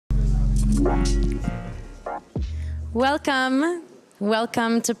Welcome.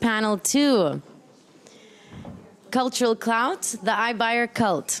 Welcome to panel 2. Cultural Clout, the iBuyer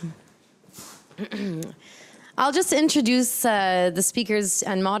cult. I'll just introduce the speakers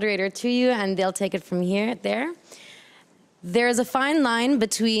and moderator to you, and they'll take it from there. There is a fine line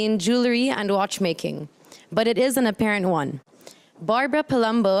between jewelry and watchmaking, but it is an apparent one. Barbara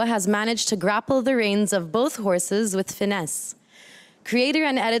Palumbo has managed to grapple the reins of both horses with finesse. Creator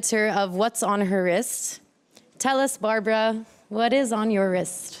and editor of What's on Her Wrist. Tell us, Barbara, what is on your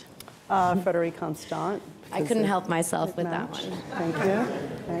wrist? Frédéric Constant. I couldn't help myself with that one. Thank you.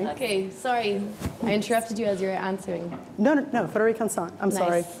 Thanks. Okay, sorry. I interrupted you as you were answering. No, Frédéric Constant. I'm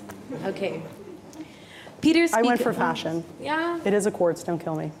sorry. Okay. Peter I went for fashion. Yeah. It is a quartz, don't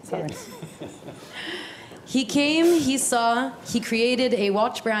kill me. Sorry. He came, he saw, he created a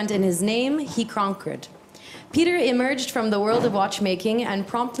watch brand in his name, he conquered. Peter emerged from the world of watchmaking and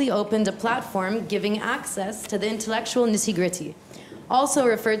promptly opened a platform giving access to the intellectual nitty-gritty, also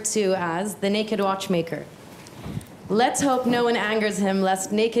referred to as the naked watchmaker. Let's hope no one angers him,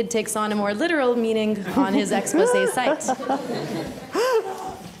 lest naked takes on a more literal meaning on his expose site.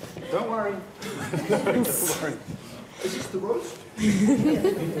 Don't worry. Don't worry. Is this the roast?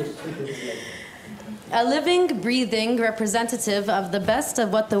 A living, breathing representative of the best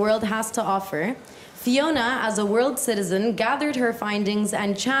of what the world has to offer, Fiona, as a world citizen, gathered her findings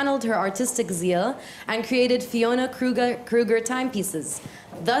and channeled her artistic zeal and created Fiona Kruger timepieces,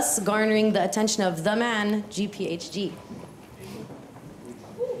 thus garnering the attention of the man, GPHG.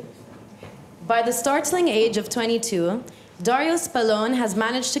 By the startling age of 22, Dario Spallone has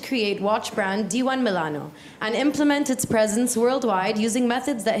managed to create watch brand D1 Milano and implement its presence worldwide using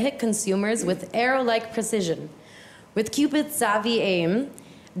methods that hit consumers with arrow-like precision. With Cupid's savvy aim,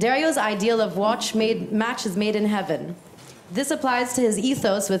 Dario's ideal of match is made in heaven. This applies to his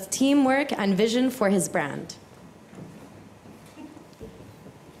ethos with teamwork and vision for his brand.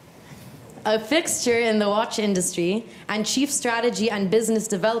 A fixture in the watch industry and Chief Strategy and Business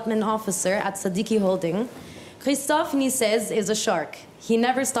Development Officer at Sadiki Holding, Christophe Nices is a shark. He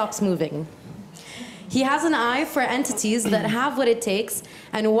never stops moving. He has an eye for entities that have what it takes,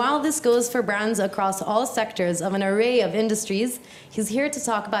 and while this goes for brands across all sectors of an array of industries, he's here to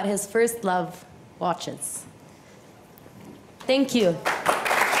talk about his first love, watches. Thank you.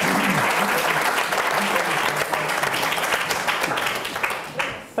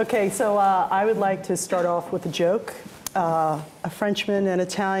 Okay, so I would like to start off with a joke. A Frenchman, an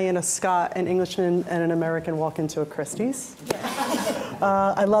Italian, a Scot, an Englishman, and an American walk into a Christie's.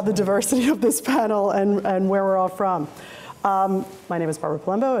 I love the diversity of this panel and where we're all from. My name is Barbara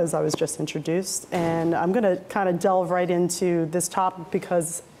Palumbo, as I was just introduced, and I'm going to kind of delve right into this topic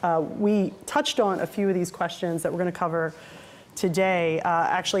because we touched on a few of these questions that we're going to cover today,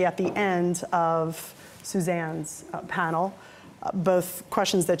 actually at the end of Suzanne's panel. Both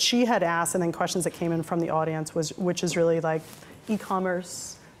questions that she had asked and then questions that came in from the audience, which is really like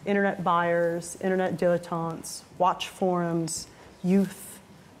e-commerce, internet buyers, internet dilettantes, watch forums, youth,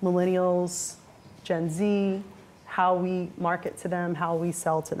 millennials, Gen Z, how we market to them, how we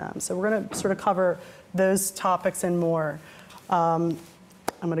sell to them. So we're going to sort of cover those topics and more. I'm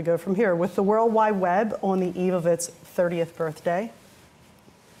going to go from here. With the World Wide Web on the eve of its 30th birthday,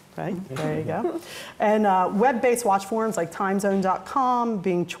 right, there you go. And web-based watch forums like timezone.com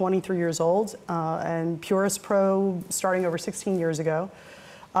being 23 years old, and Purist Pro starting over 16 years ago.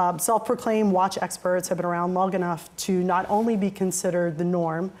 Self-proclaimed watch experts have been around long enough to not only be considered the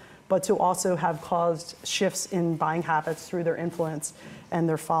norm, but to also have caused shifts in buying habits through their influence and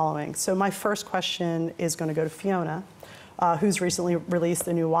their following. So my first question is going to go to Fiona, who's recently released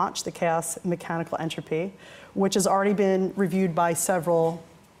a new watch, the Chaos Mechanical Entropy, which has already been reviewed by several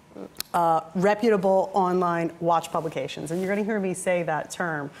reputable online watch publications. And you're going to hear me say that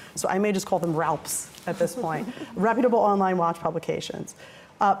term, so I may just call them RALPs at this point. Reputable online watch publications.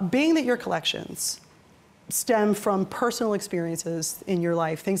 Being that your collections stem from personal experiences in your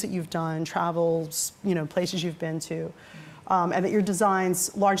life, things that you've done, travels, places you've been to, and that your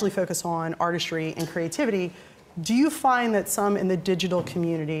designs largely focus on artistry and creativity, do you find that some in the digital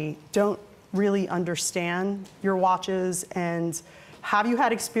community don't really understand your watches? And have you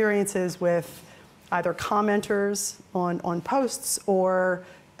had experiences with either commenters on posts or,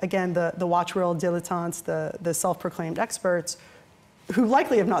 again, the watch world dilettantes, the self-proclaimed experts, who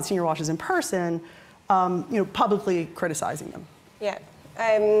likely have not seen your watches in person, publicly criticizing them? Yeah.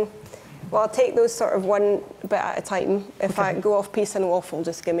 Well, I'll take those sort of one bit at a time. If I go off piece and waffle,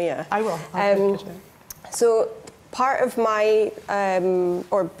 just give me a... I will. So part of my,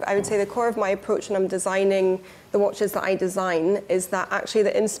 or I would say the core of my approach when I'm designing the watches that I design is that actually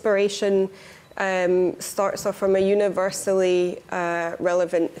the inspiration starts off from a universally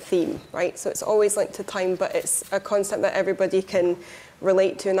relevant theme, right? So it's always linked to time, but it's a concept that everybody can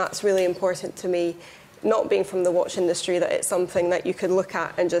relate to, and that's really important to me. Not being from the watch industry, that it's something that you could look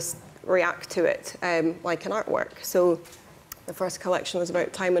at and just react to it like an artwork. So the first collection was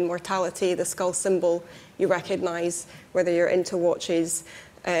about time and mortality. The skull symbol you recognize, whether you're into watches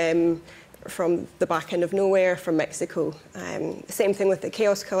from the back end of nowhere, from Mexico. Same thing with the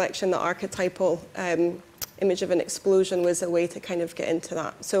Chaos collection. The archetypal image of an explosion was a way to kind of get into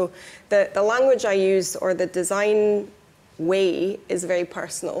that. So the language I use, or the design way, is very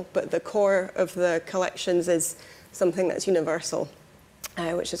personal, but the core of the collections is something that's universal,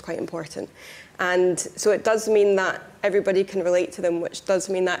 which is quite important. And so it does mean that everybody can relate to them, which does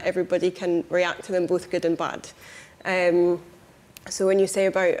mean that everybody can react to them, both good and bad. So when you say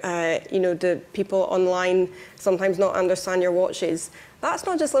about, do people online sometimes not understand your watches, that's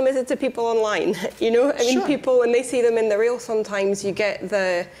not just limited to people online, I mean, sure. People, when they see them in the real, sometimes you get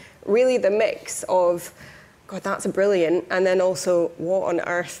the mix of, God, that's brilliant, and then also, what on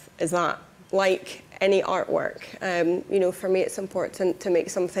earth is that? Like any artwork. For me, it's important to make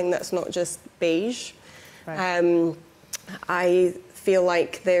something that's not just beige. Right. I feel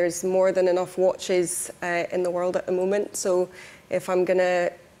like there's more than enough watches in the world at the moment, so if I'm going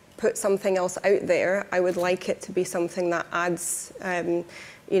to put something else out there, I would like it to be something that adds,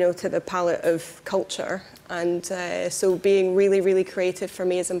 to the palette of culture. And so being really, really creative for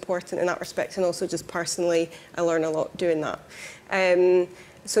me is important in that respect. And also just personally, I learn a lot doing that.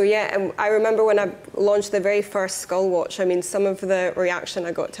 So yeah, and I remember when I launched the very first skull watch, I mean, some of the reaction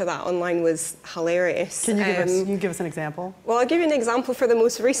I got to that online was hilarious. Can you give us an example? Well, I'll give you an example for the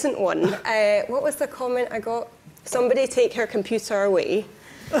most recent one. What was the comment I got? Somebody take her computer away.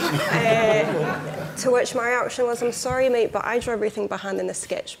 To which my reaction was, I'm sorry, mate, but I draw everything by hand in a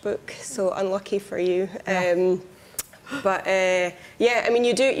sketchbook, so unlucky for you. Yeah, I mean,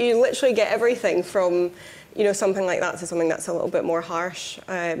 you literally get everything from, something like that to something that's a little bit more harsh.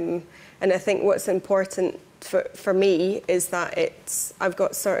 And I think what's important for me is that I've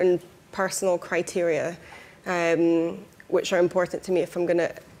got certain personal criteria which are important to me if I'm going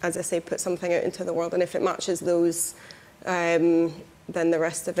to, as I say, put something out into the world. And if it matches those, then the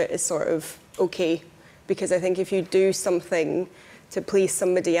rest of it is sort of okay. Because I think if you do something to please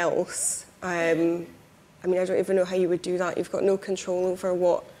somebody else, I mean, I don't even know how you would do that. You've got no control over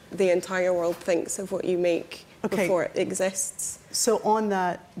what the entire world thinks of what you make before it exists. So on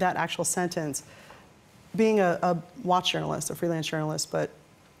that actual sentence, being a watch journalist, a freelance journalist, but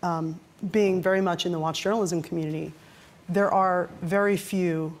being very much in the watch journalism community, there are very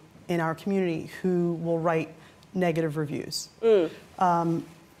few in our community who will write negative reviews.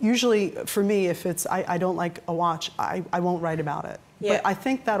 Usually, for me, if I don't like a watch, I won't write about it. Yeah. But I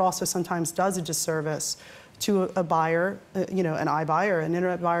think that also sometimes does a disservice to a buyer, an iBuyer, an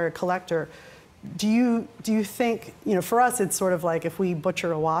internet buyer, a collector. Do you think, for us, it's sort of like if we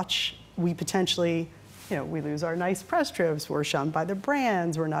butcher a watch, we potentially, we lose our nice press trips, we're shunned by the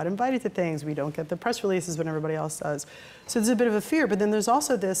brands, we're not invited to things, we don't get the press releases when everybody else does. So there's a bit of a fear, but then there's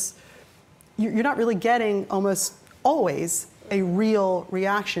also this, you're not really getting almost always a real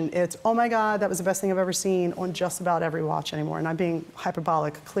reaction. It's, oh my God, that was the best thing I've ever seen on just about every watch anymore, and I'm being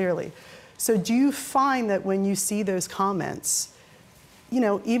hyperbolic, clearly. So do you find that when you see those comments,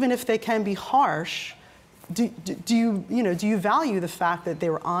 even if they can be harsh, do you value the fact that they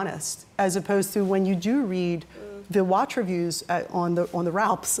were honest, as opposed to when you do read the watch reviews on the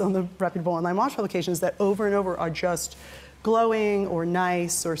Ralphs, on the reputable online watch publications, that over and over are just glowing or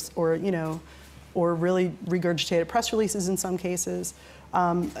nice or really regurgitated press releases in some cases?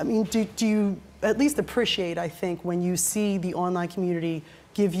 I mean, do you at least appreciate, I think, when you see the online community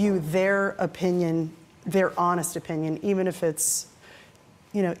give you their opinion, their honest opinion, even if it's,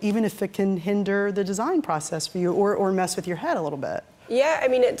 even if it can hinder the design process for you or mess with your head a little bit? Yeah, I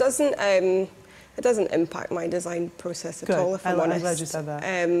mean, it doesn't impact my design process at all, if I'm honest. I'm glad you said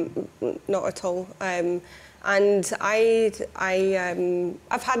that. Not at all. And I've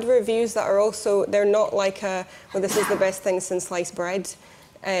had reviews that are also, they're not like well, this is the best thing since sliced bread.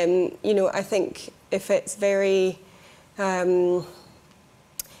 I think if it's very,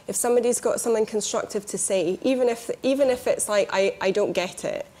 if somebody's got something constructive to say, even if it's like, I don't get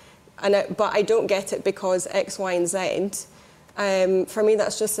it, but I don't get it because X, Y, and Z, for me,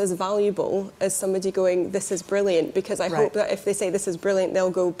 that's just as valuable as somebody going, this is brilliant, because I hope that if they say this is brilliant,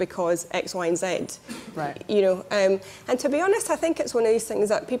 they'll go because X, Y, and Z. Right. And to be honest, I think it's one of these things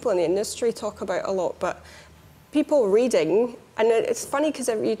that people in the industry talk about a lot, but people reading, and it's funny because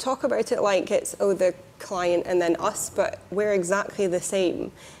you talk about it like it's, oh, the client and then us, but we're exactly the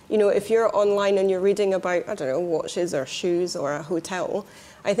same. You know, if you're online and you're reading about, I don't know, watches or shoes or a hotel,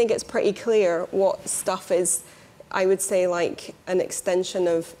 I think it's pretty clear what stuff is, I would say, like an extension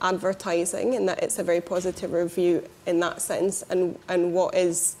of advertising, and that it's a very positive review in that sense, and what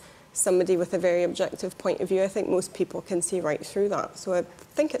is somebody with a very objective point of view. I think most people can see right through that. So I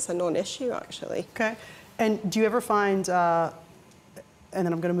think it's a non-issue, actually. Okay. And do you ever find, and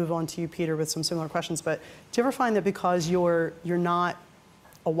then I'm going to move on to you, Peter, with some similar questions, but do you ever find that because you're not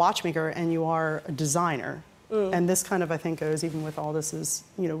a watchmaker and you are a designer, and this kind of, I think, goes even with all this is,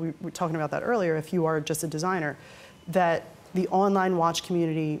 you know, we were talking about that earlier, if you are just a designer, that the online watch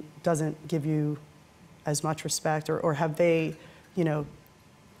community doesn't give you as much respect, or have they, you know,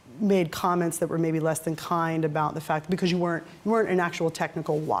 made comments that were maybe less than kind about the fact, because you weren't an actual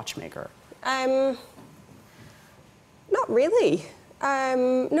technical watchmaker? Not really.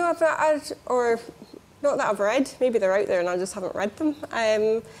 No, or not that I've read. Maybe they're out there and I just haven't read them.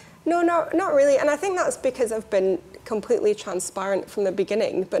 No, not really. And I think that's because I've been completely transparent from the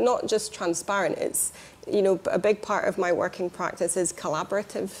beginning, but not just transparent. It's, you know, a big part of my working practice is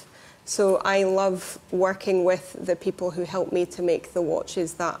collaborative. So I love working with the people who help me to make the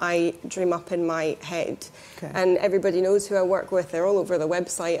watches that I dream up in my head. Okay. And everybody knows who I work with. They're all over the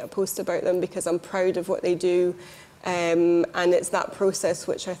website. I post about them because I'm proud of what they do. And it's that process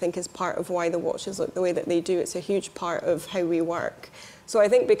which I think is part of why the watches look the way that they do. It's a huge part of how we work. So I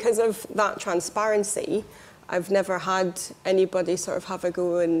think because of that transparency, I've never had anybody sort of have a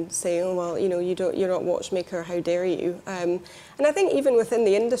go and say, oh, well, you know, you're not a watchmaker, how dare you? And I think even within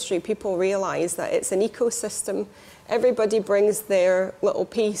the industry, people realise that it's an ecosystem. Everybody brings their little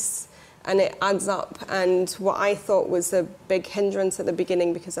piece and it adds up. And what I thought was a big hindrance at the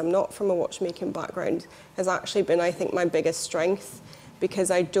beginning, because I'm not from a watchmaking background, has actually been, I think, my biggest strength,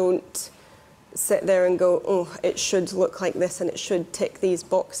 because I don't sit there and go, oh, it should look like this and it should tick these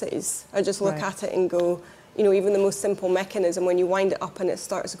boxes. I just look at it and go, you know, even the most simple mechanism, when you wind it up and it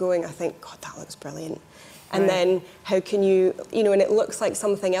starts going, I think, God, that looks brilliant. And then how can you, you know, and it looks like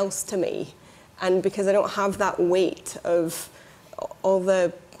something else to me. And because I don't have that weight of all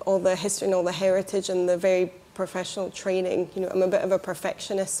the history and all the heritage and the very professional training, you know, I'm a bit of a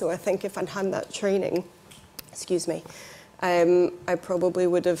perfectionist, so I think if I'd had that training, excuse me, I probably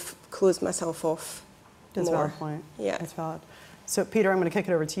would have closed myself off That's more. a valid point. Yeah. That's valid. So, Peter, I'm going to kick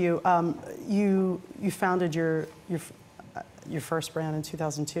it over to you. You founded your first brand in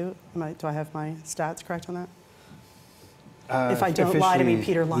 2002. Do I have my stats correct on that? If I don't, lie to me,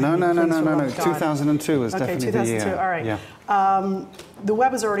 Peter. Lie to me, No. God. 2002 was definitely 2002. the year. All right. Yeah. The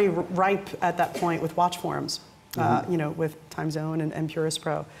web was already ripe at that point with watch forums, you know, with TimeZone and Purist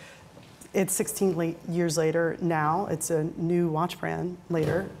Pro. It's 16 years later now. It's a new watch brand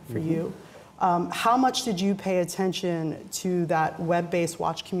later for you. How much did you pay attention to that web-based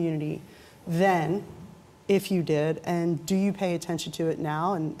watch community then, if you did, and do you pay attention to it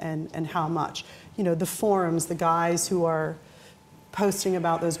now, and how much? You know, the forums, the guys who are posting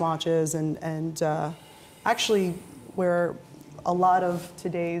about those watches, and actually where a lot of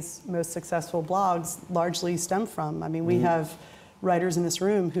today's most successful blogs largely stem from. I mean, we have writers in this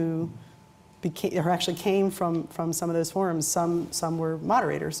room who actually came from some of those forums. Some were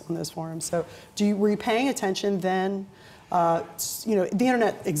moderators on those forums. So were you paying attention then? You know, the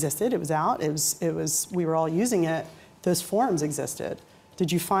internet existed, it was out, we were all using it, those forums existed.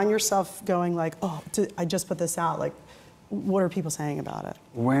 Did you find yourself going like, oh, I just put this out, like, what are people saying about it?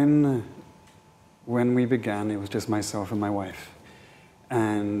 When we began, it was just myself and my wife.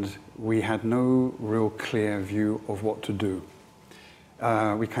 And we had no real clear view of what to do.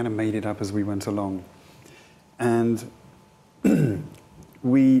 We kind of made it up as we went along. And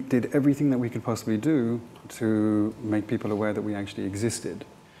we did everything that we could possibly do to make people aware that we actually existed.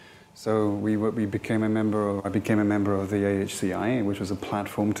 So I became a member of the AHCI, which was a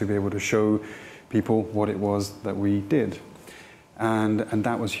platform to be able to show people what it was that we did. And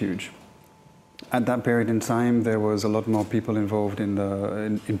that was huge. At that period in time, there was a lot more people involved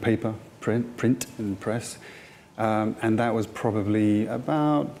in paper, print and press. And that was probably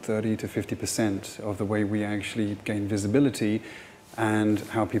about 30 to 50% of the way we actually gained visibility and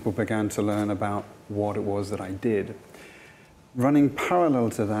how people began to learn about what it was that I did. Running parallel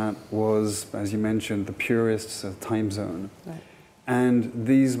to that was, as you mentioned, the purists of TimeZone. Right. And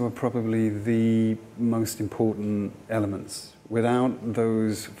these were probably the most important elements. Without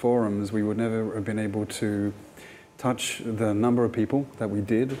those forums, we would never have been able to touch the number of people that we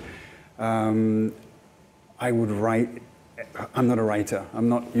did. I would write, I'm not a writer, I'm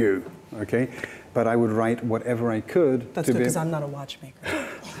not you, okay? but I would write whatever I could. That's good, because I'm not a watchmaker.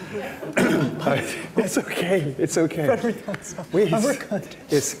 It's okay. It's okay. We're good.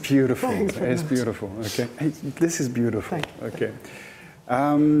 It's beautiful. Thanks very It's much. beautiful. Okay. Hey, this is beautiful. Thank you.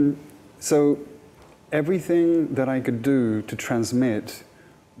 Okay. So everything that I could do to transmit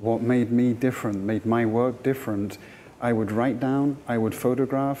what made me different, made my work different, I would write down, I would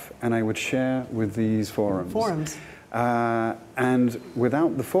photograph, and I would share with these forums. And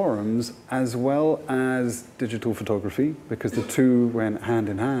without the forums, as well as digital photography, because the two went hand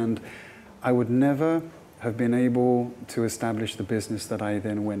in hand, I would never have been able to establish the business that I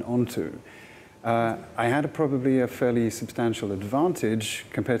then went on to. I had probably a fairly substantial advantage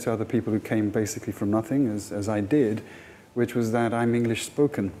compared to other people who came basically from nothing, as I did, which was that I'm English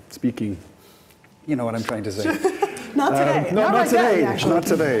speaking. You know what I'm trying to say. Not today. Not today. Actually. Not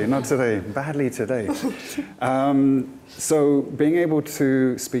today. Not today. Badly today. So being able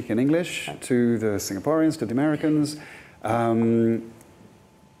to speak in English to the Singaporeans, to the Americans,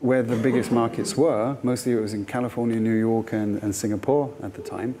 where the biggest markets were, mostly it was in California, New York, and Singapore at the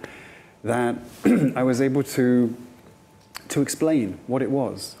time, that I was able to explain what it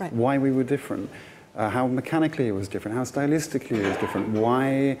was, why we were different, how mechanically it was different, how stylistically it was different,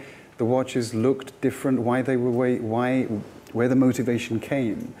 why the watches looked different, why they were where the motivation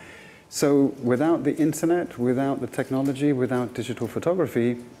came. So without the internet, without the technology, without digital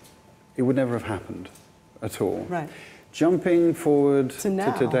photography, it would never have happened at all. Right. Jumping forward to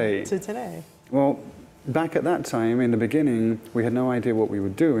today. Well, back at that time, in the beginning, we had no idea what we were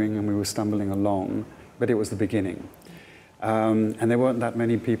doing, and we were stumbling along, but it was the beginning. And there weren't that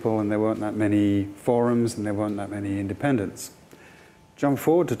many people, and there weren't that many forums, and there weren't that many independents. Jump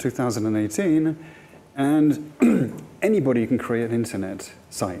forward to 2018, and anybody can create an internet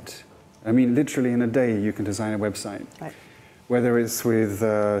site. I mean, literally in a day, you can design a website. Right. Whether it's with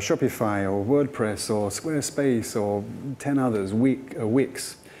Shopify or WordPress or Squarespace or 10 others,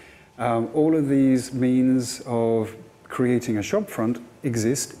 Wix. All of these means of creating a shopfront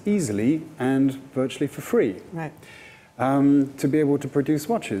exist easily and virtually for free. Right. To be able to produce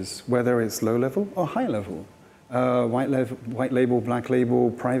watches, whether it's low level or high level. White label, black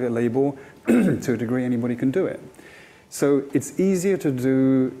label, private label, to a degree anybody can do it. So it's easier to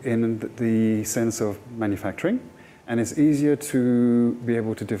do in the sense of manufacturing, and it's easier to be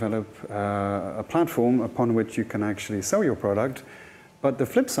able to develop a platform upon which you can actually sell your product. But the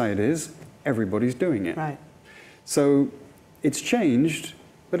flip side is everybody's doing it. Right. So it's changed,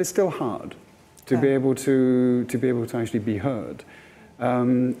 but it's still hard to be able to actually be heard.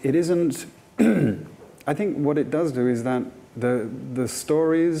 It isn't. I think what it does do is that the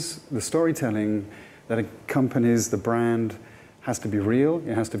storytelling that accompanies the brand has to be real,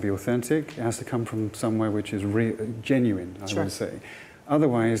 it has to be authentic, it has to come from somewhere which is genuine, I would say.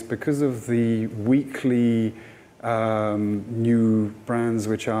 Otherwise, because of the weekly new brands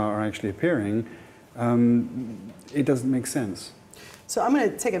which are actually appearing, it doesn't make sense. So I'm going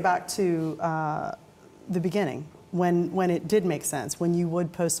to take it back to the beginning, when it did make sense, when you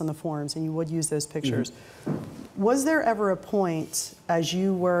would post on the forums and you would use those pictures. Was there ever a point, as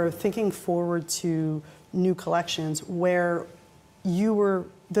you were thinking forward to new collections, where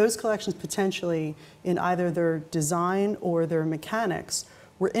those collections potentially, in either their design or their mechanics,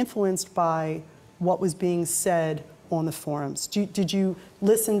 were influenced by what was being said on the forums? Did you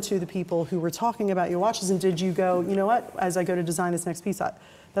listen to the people who were talking about your watches, and did you go, you know what, as I go to design this next piece,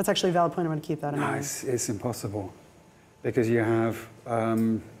 that's actually a valid point, I'm going to keep that in mind? It's impossible, because you have,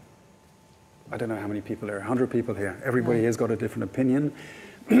 I don't know how many people there are, 100 people here. Everybody has got a different opinion.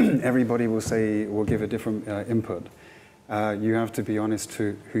 Everybody will give a different input. You have to be honest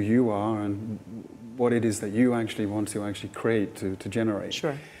to who you are and what it is that you actually want to actually create, to generate.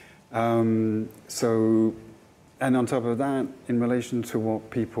 Sure. And on top of that, in relation to what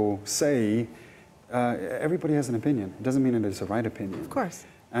people say, everybody has an opinion. It doesn't mean that it's a right opinion. Of course.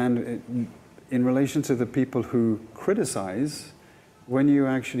 And in relation to the people who criticize, when you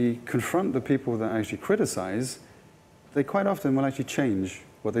actually confront the people that actually criticize, they quite often will actually change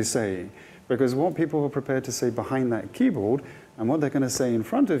what they say. Because what people are prepared to say behind that keyboard and what they're going to say in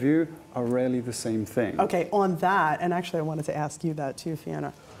front of you are rarely the same thing. Okay, on that, and actually I wanted to ask you that too,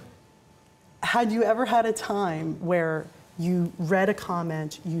 Fiona. Had you ever had a time where you read a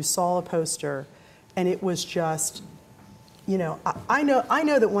comment, you saw a poster, and it was just, you know, I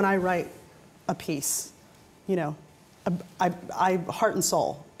know that when I write a piece, you know, I heart and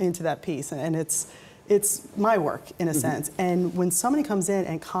soul into that piece, and it's my work in a sense. And when somebody comes in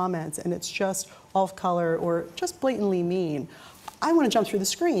and comments and it's just off color or just blatantly mean, I want to jump through the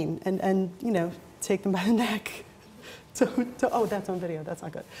screen and you know, take them by the neck, Oh, that's on video. That's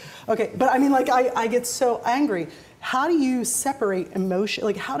not good. Okay, but I mean, like, I get so angry. How do you separate emotion?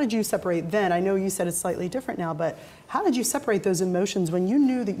 Like, how did you separate then? I know you said it's slightly different now, but how did you separate those emotions when you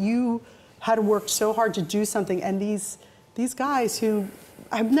knew that you had worked so hard to do something, and these guys who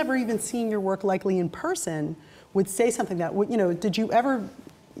I've never even seen your work likely in person would say something that would, you know, did you ever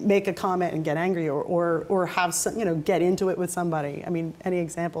make a comment and get angry, or have some, you know, get into it with somebody? I mean, any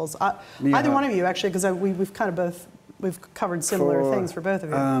examples? Either one of you, actually, because we've kind of both. We've covered similar things for both of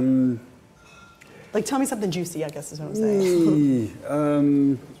you. Like, tell me something juicy, I guess is what I'm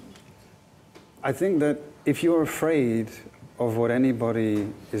saying. I think that if you're afraid of what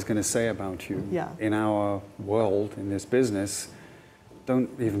anybody is going to say about you in our world, in this business, don't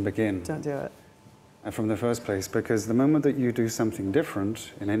even begin. Don't do it. From the first place, because the moment that you do something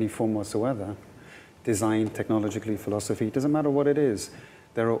different in any form whatsoever, design, technologically, philosophy, it doesn't matter what it is,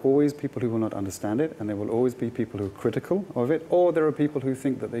 there are always people who will not understand it, and there will always be people who are critical of it, or there are people who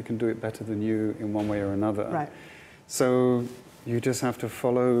think that they can do it better than you in one way or another. Right. So you just have to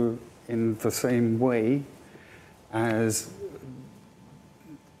follow in the same way as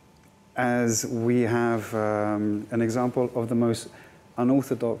we have an example of the most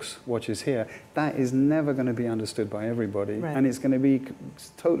unorthodox watches here. That is never going to be understood by everybody, and it's going to be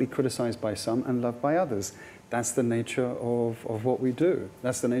totally criticized by some and loved by others. That's the nature of what we do.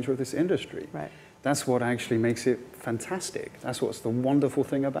 That's the nature of this industry. Right. That's what actually makes it fantastic. That's what's the wonderful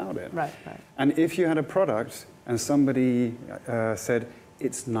thing about it. Right, right. And if you had a product and somebody said,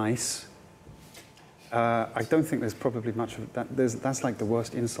 it's nice, I don't think there's probably much of that. That's like the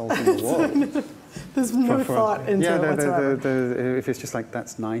worst insult in the world. There's no thought into it whatsoever. If it's just like,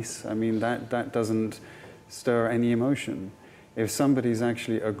 that's nice, I mean, that doesn't stir any emotion. If somebody's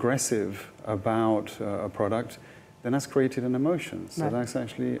actually aggressive about a product, then that's created an emotion. So that's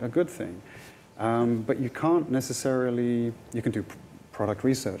actually a good thing. But you can't necessarily, you can do product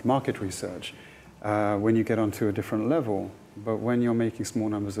research, market research, when you get onto a different level. But when you're making small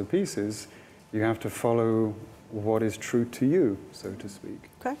numbers of pieces, you have to follow what is true to you, so to speak.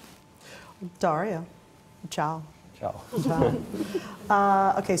 Okay. Dario, ciao. Ciao.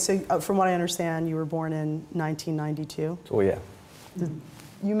 Ciao. Okay, so from what I understand, you were born in 1992. Oh, yeah.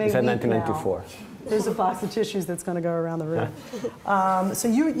 You may You said weep 1994. now. There's a box of tissues that's going to go around the room. So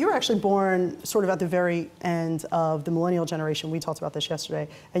you were actually born sort of at the very end of the millennial generation. We talked about this yesterday.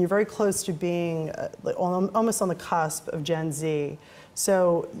 And you're very close to being almost on the cusp of Gen Z.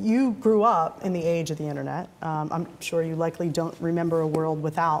 So you grew up in the age of the internet. I'm sure you likely don't remember a world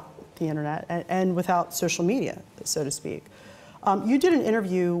without the internet and without social media, so to speak. You did an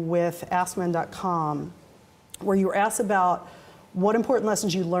interview with AskMen.com where you were asked about what important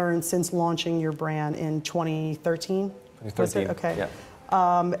lessons you learned since launching your brand in 2013? 2013, okay.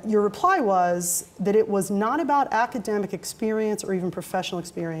 Yeah. Your reply was that it was not about academic experience or even professional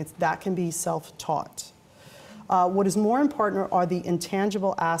experience that can be self-taught. What is more important are the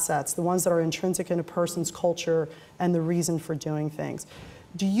intangible assets, the ones that are intrinsic in a person's culture and the reason for doing things.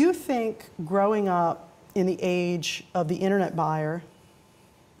 Do you think growing up in the age of the internet buyer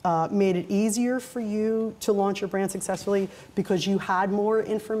made it easier for you to launch your brand successfully because you had more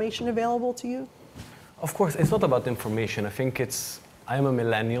information available to you? Of course, it's not about information. I think I'm a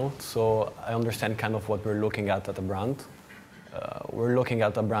millennial, so I understand kind of what we're looking at a brand. We're looking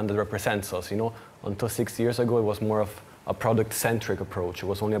at a brand that represents us, you know. Until 6 years ago, it was more of a product-centric approach. It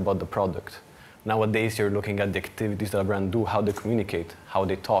was only about the product. Nowadays, you're looking at the activities that a brand do, how they communicate, how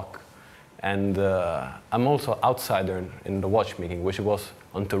they talk. And I'm also outsider in the watchmaking, which was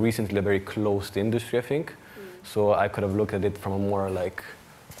until recently a very closed industry, I think. So I could have looked at it from a more like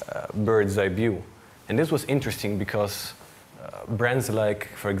bird's eye view. And this was interesting because brands like,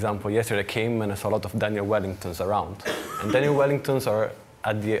 for example, yesterday I came and I saw a lot of Daniel Wellingtons around. And Daniel Wellingtons are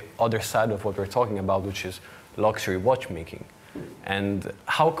at the other side of what we're talking about, which is luxury watchmaking. And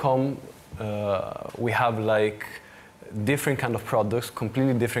how come we have like different kind of products,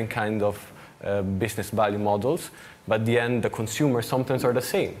 completely different kind of business value models, but at the end, the consumers sometimes are the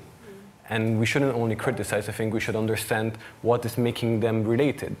same. And we shouldn't only criticize, I think we should understand what is making them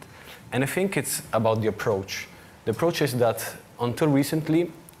related. And I think it's about the approach. The approach is that until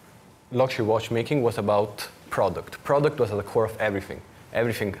recently, luxury watchmaking was about product. Product was at the core of everything.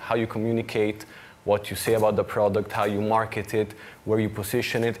 Everything, how you communicate, what you say about the product, how you market it, where you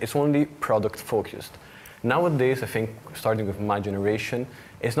position it. It's only product focused. Nowadays, I think, starting with my generation,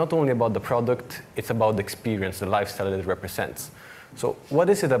 it's not only about the product, it's about the experience, the lifestyle that it represents. So what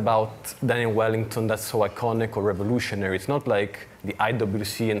is it about Daniel Wellington that's so iconic or revolutionary? It's not like the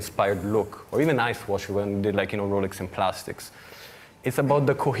IWC-inspired look, or even Ice Watch when we did like, you know, Rolex and plastics. it's about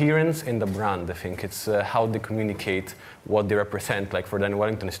the coherence in the brand, I think. It's how they communicate, what they represent. Like for Daniel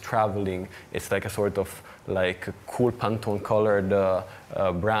Wellington is traveling. It's like a sort of like a cool Pantone colored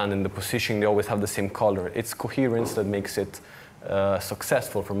brand, and the positioning, they always have the same color. It's coherence that makes it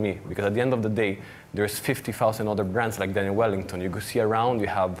successful for me, because at the end of the day, there's 50,000 other brands like Daniel Wellington. You go see around, you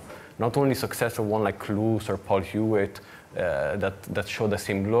have not only successful one like Clout or Paul Hewitt that show the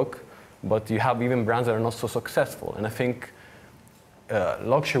same look, but you have even brands that are not so successful. And I think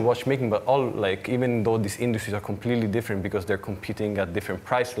luxury watchmaking, but all like, even though these industries are completely different because they're competing at different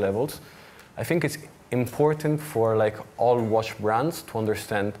price levels, I think it's important for like all watch brands to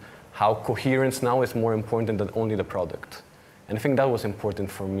understand how coherence now is more important than only the product. And I think that was important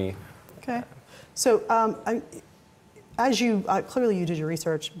for me. Okay. So as you, clearly you did your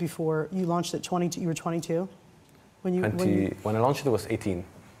research before you launched at 22, you were 22? When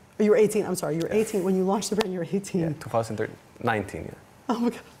Oh, you were 18, I'm sorry, you were 18. When you launched the brand, you were 18. Yeah, 2019, yeah. Oh my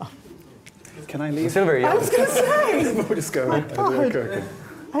God. Can I leave? I'm still very young. I was going to say. We'll just go. God.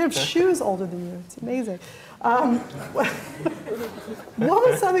 I have shoes older than you. It's amazing. What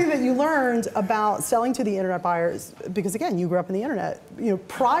was something that you learned about selling to the internet buyers? Because again, you grew up in the internet. You know,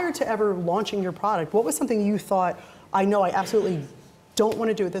 prior to ever launching your product, what was something you thought, I know I absolutely don't want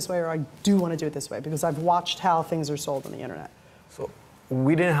to do it this way, or I do want to do it this way, because I've watched how things are sold on the internet? So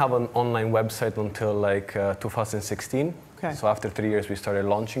we didn't have an online website until like 2016. Okay. So after 3 years, we started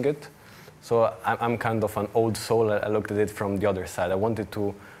launching it. So I'm kind of an old soul. I looked at it from the other side. I wanted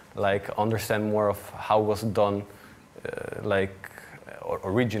to like understand more of how it was done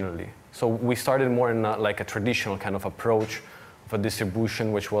originally. So we started more in like a traditional kind of approach of a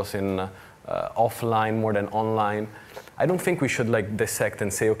distribution, which was in offline more than online. I don't think we should like dissect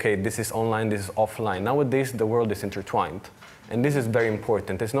and say, okay, this is online, this is offline. Nowadays, the world is intertwined. And this is very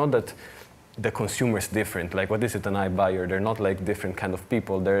important. It's not that the consumer is different. Like, what is it, an iBuyer? They're not like different kind of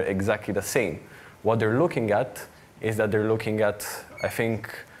people. They're exactly the same. What they're looking at is that they're looking at, I think,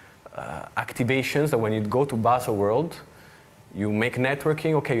 activations that when you go to Basel World, you make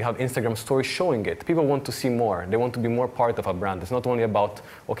networking, okay, you have Instagram stories showing it. People want to see more. They want to be more part of a brand. It's not only about,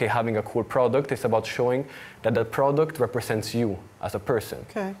 okay, having a cool product. It's about showing that the product represents you as a person.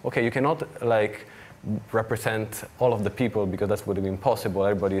 Okay, you cannot like represent all of the people, because that's would be impossible.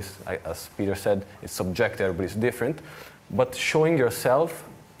 Everybody's, as Peter said, it's subjective, everybody's different. But showing yourself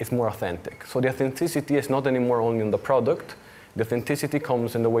is more authentic. So the authenticity is not anymore only in the product. The authenticity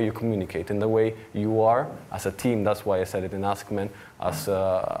comes in the way you communicate, in the way you are as a team. That's why I said it in Askmen, as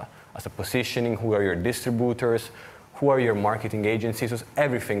a positioning, who are your distributors, who are your marketing agencies, so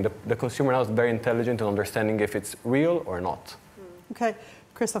everything. The consumer now is very intelligent in understanding if it's real or not. Okay.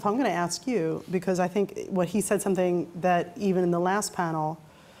 Christoph, I'm going to ask you, because I think what he said something that even in the last panel,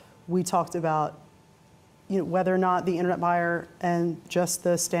 we talked about, you know, whether or not the internet buyer and just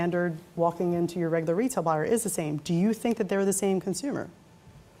the standard walking into your regular retail buyer is the same. Do you think that they're the same consumer?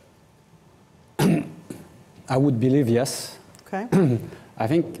 I would believe yes. Okay. I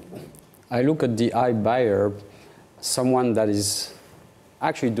think I look at the iBuyer, someone that is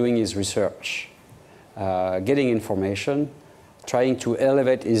actually doing his research, getting information, trying to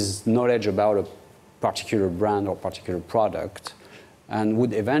elevate his knowledge about a particular brand or particular product, and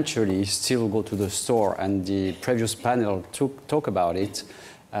would eventually still go to the store. And the previous panel talk about it.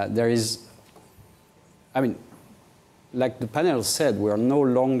 There is, I mean, like the panel said, we are no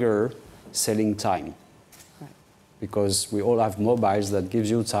longer selling time. Right. Because we all have mobiles that gives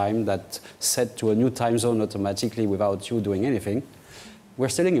you time, that set to a new time zone automatically without you doing anything. We're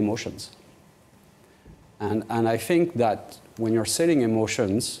selling emotions. And I think that when you're selling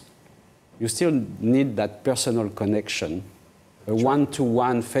emotions, you still need that personal connection, a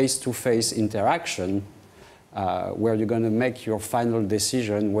one-to-one, face-to-face interaction, where you're going to make your final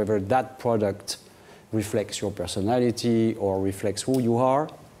decision whether that product reflects your personality or reflects who you are.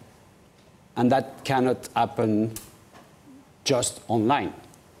 And that cannot happen just online.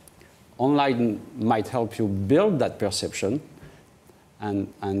 Online might help you build that perception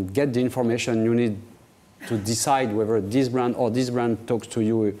and get the information you need to decide whether this brand or this brand talks to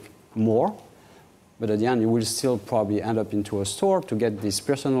you more. But at the end, you will still probably end up into a store to get this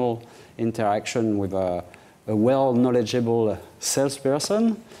personal interaction with a well-knowledgeable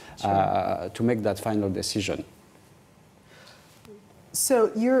salesperson to make that final decision.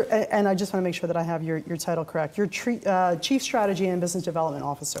 So you're, and I just want to make sure that I have your title correct. You're Chief Strategy and Business Development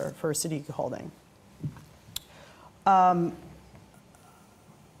Officer for Sadiki Holding.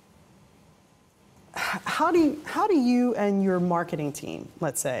 How do you and your marketing team,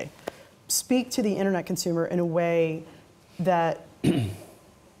 let's say, speak to the internet consumer in a way that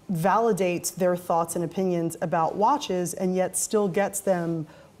validates their thoughts and opinions about watches and yet still gets them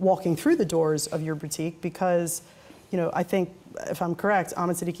walking through the doors of your boutique because, you know, I think, if I'm correct,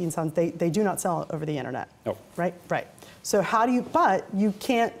 Ahmed Siddiqui & Sons, they do not sell over the internet. No. Right? Right. So how do you, but you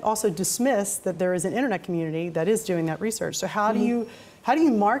can't also dismiss that there is an internet community that is doing that research. So how do you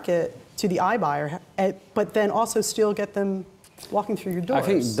market to the iBuyer, but then also still get them walking through your doors? I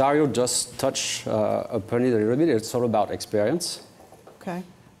think Dario just touched upon it a little bit. It's all about experience. Okay.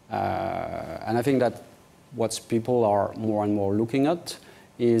 And I think that what people are more and more looking at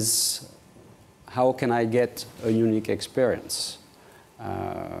is how can I get a unique experience?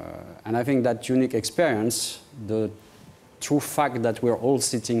 And I think that unique experience, the true fact that we're all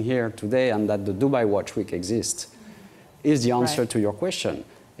sitting here today and that the Dubai Watch Week exists, is the answer to your question,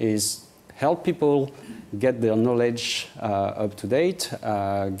 is help people get their knowledge up to date,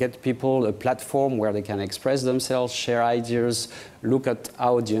 get people a platform where they can express themselves, share ideas, look at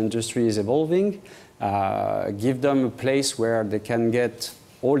how the industry is evolving, give them a place where they can get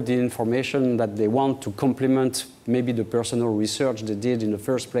all the information that they want to complement maybe the personal research they did in the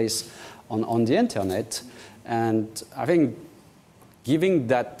first place on the internet. And I think giving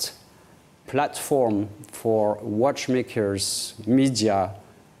that platform for watchmakers, media,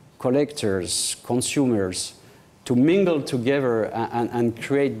 collectors, consumers, to mingle together and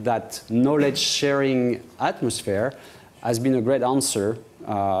create that knowledge-sharing atmosphere has been a great answer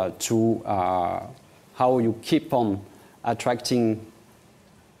to how you keep on attracting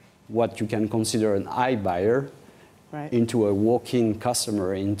what you can consider an iBuyer into a walk-in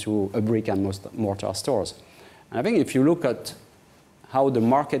customer, into a brick-and-mortar stores. And I think if you look at how the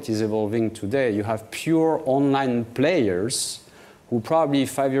market is evolving today, you have pure online players who probably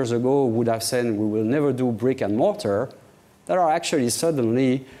 5 years ago would have said, we will never do brick and mortar, that are actually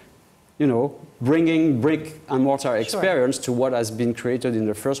suddenly, you know, bringing brick and mortar experience to what has been created in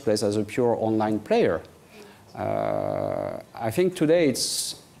the first place as a pure online player. I think today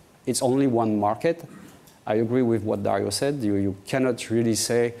it's only one market. I agree with what Dario said. You cannot really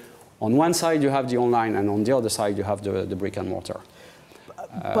say, on one side you have the online and on the other side you have the brick and mortar.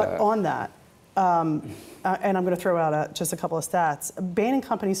 But on that, and I'm going to throw out just a couple of stats. Bain &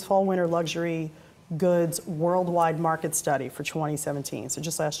 Company's fall-winter luxury goods worldwide market study for 2017, so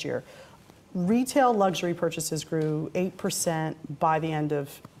just last year, retail luxury purchases grew 8% by the end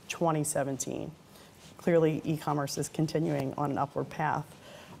of 2017. Clearly, e-commerce is continuing on an upward path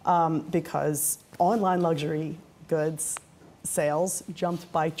because online luxury goods sales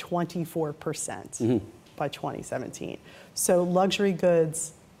jumped by 24% by 2017. So luxury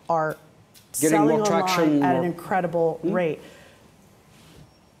goods are getting selling more traction online at an incredible rate.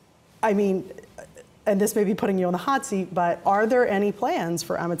 I mean, and this may be putting you on the hot seat, but are there any plans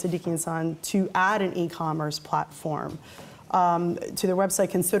for Ahmed Siddiqui & Son to add an e-commerce platform to their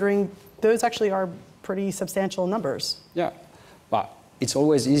website, considering those actually are pretty substantial numbers? Yeah, but it's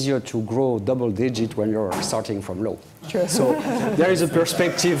always easier to grow double-digit when you're starting from low. True. So there is a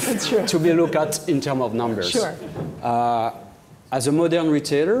perspective to be looked at in terms of numbers. Sure. As a modern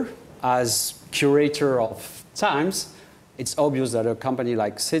retailer, as curator of times, it's obvious that a company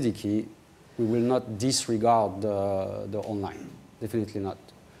like Siddiqui, we will not disregard the online. Definitely not.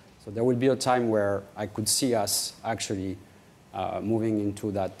 So there will be a time where I could see us actually moving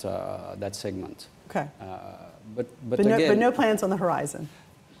into that segment. Okay. But no plans on the horizon.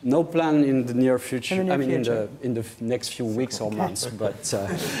 No plan in the near future. In the near future. In the next few weeks or months. But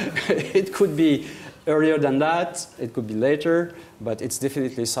it could be earlier than that. It could be later. But it's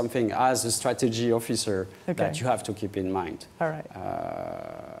definitely something as a strategy officer that you have to keep in mind. All right.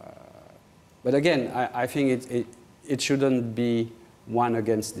 But again, I think it shouldn't be one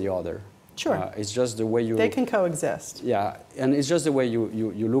against the other. Sure. It's just the way you... They can coexist. Yeah, and it's just the way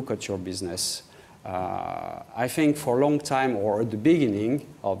you look at your business. I think for a long time, or at the beginning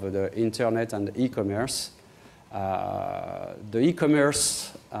of the internet and the e-commerce, the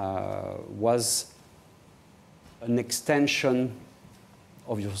e-commerce was an extension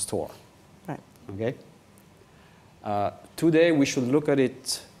of your store. Right. Okay? Today, we should look at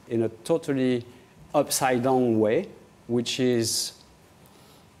it in a totally upside-down way, which is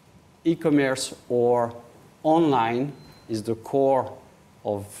e-commerce or online is the core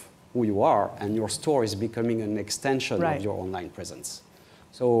of who you are, and your store is becoming an extension of your online presence.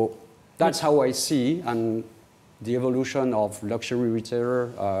 So that's how I see and the evolution of luxury retailer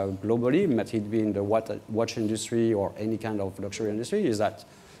globally, might it be in the watch industry or any kind of luxury industry, is that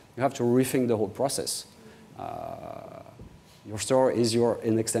you have to rethink the whole process. Your store is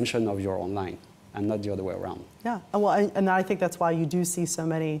an extension of your online and not the other way around. Yeah, well, and I think that's why you do see so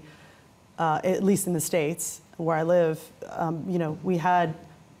many, at least in the States where I live, you know, we had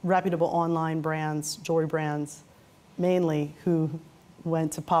reputable online brands, jewelry brands, mainly, who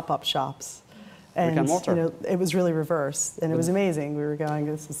went to pop-up shops. And you know, it was really reversed, and it was amazing. We were going,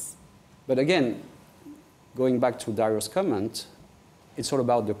 this is... But again, going back to Dario's comment, it's all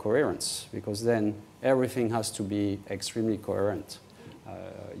about the coherence, because then everything has to be extremely coherent.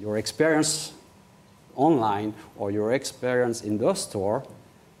 Your experience online or your experience in the store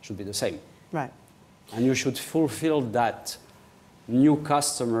should be the same. Right. And you should fulfill that new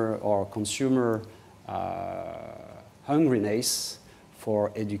customer or consumer hungriness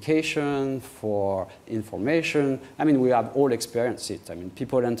for education, for information. I mean, we have all experienced it. I mean,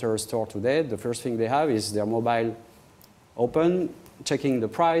 people enter a store today, the first thing they have is their mobile open, checking the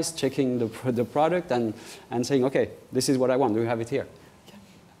price, checking the product, and saying, okay, this is what I want, do you have it here? Yeah.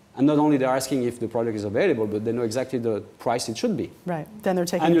 And not only they're asking if the product is available, but they know exactly the price it should be. Right, then they're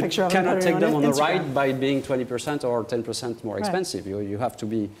taking a picture of it. And you cannot take them on Instagram. a ride by being 20% or 10% more expensive. Right. You have to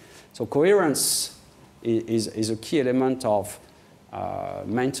be, so coherence is a key element of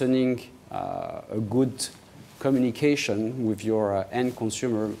maintaining a good communication with your end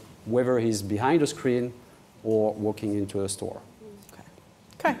consumer, whether he's behind a screen or walking into a store.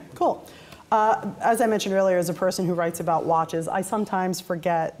 Okay, cool. As I mentioned earlier, as a person who writes about watches, I sometimes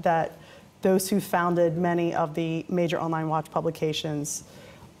forget that those who founded many of the major online watch publications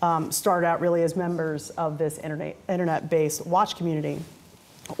started out really as members of this internet-based watch community.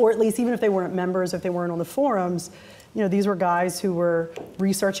 Or at least even if they weren't members, if they weren't on the forums, you know, these were guys who were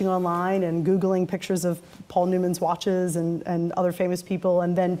researching online and Googling pictures of Paul Newman's watches and other famous people,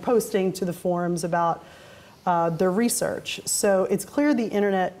 and then posting to the forums about their research. So it's clear the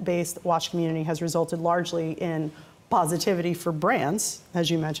internet-based watch community has resulted largely in positivity for brands,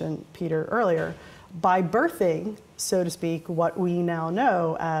 as you mentioned, Peter, earlier, by birthing, so to speak, what we now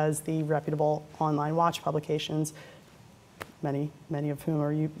know as the reputable online watch publications, many of whom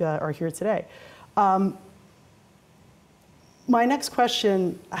are here today. My next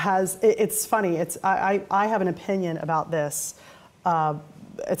question it's funny, I have an opinion about this.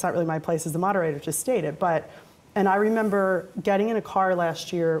 It's not really my place as the moderator to state it, and I remember getting in a car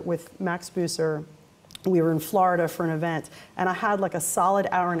last year with Max Busser. We were in Florida for an event, and I had like a solid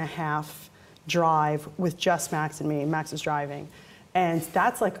hour and a half drive with just Max and me. Max is driving, and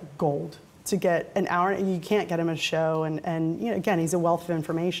that's like gold. To get an hour, you can't get him a show, and you know, again, he's a wealth of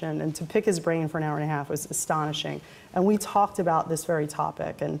information, and to pick his brain for an hour and a half was astonishing. And we talked about this very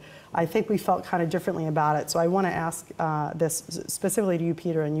topic, and I think we felt kind of differently about it. So I want to ask this specifically to you,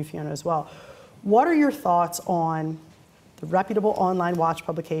 Peter, and you, Fiona, as well. What are your thoughts on the reputable online watch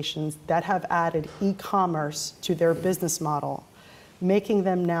publications that have added e-commerce to their business model, making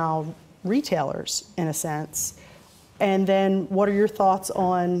them now retailers in a sense? And then what are your thoughts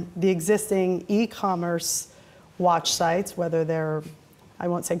on the existing e-commerce watch sites, whether they're, I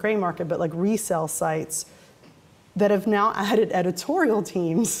won't say gray market, but like resale sites that have now added editorial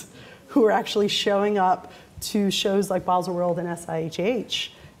teams who are actually showing up to shows like Baselworld and SIHH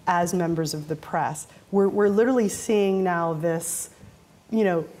as members of the press? We're literally seeing now this, you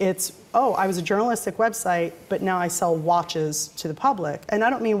know, it's, oh, I was a journalistic website, but now I sell watches to the public. And I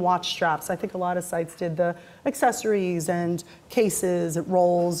don't mean watch straps. I think a lot of sites did the accessories and cases,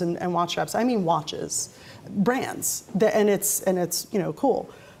 rolls, and watch straps. I mean watches, brands, and it's you know, cool.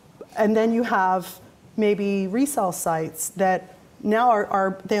 And then you have maybe resale sites that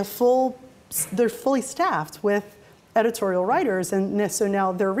now they're fully staffed with editorial writers, and so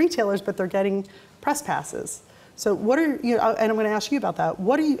now they're retailers, but they're getting press passes. So what are you? And I'm going to ask you about that.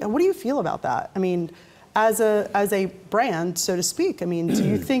 What do you feel about that? I mean, as a brand, so to speak. I mean, do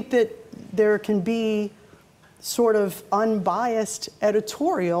you think that there can be sort of unbiased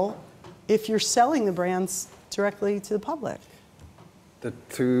editorial if you're selling the brands directly to the public? The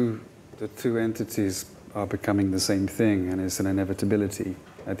two entities are becoming the same thing, and it's an inevitability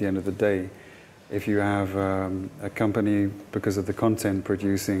at the end of the day. If you have a company, because of the content,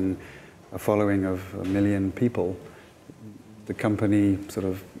 producing a following of 1 million people, the company sort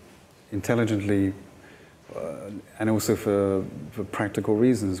of intelligently and also for practical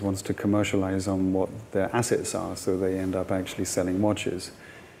reasons wants to commercialize on what their assets are, so they end up actually selling watches.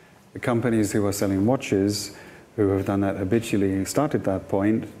 The companies who are selling watches, who have done that habitually and started that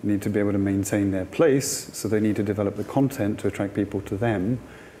point, need to be able to maintain their place, so they need to develop the content to attract people to them.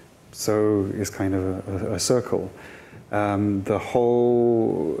 So it's kind of a circle. The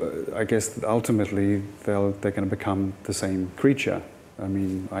whole, I guess, ultimately, they're going to become the same creature. I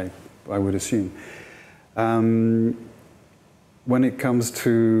mean, I would assume. When it comes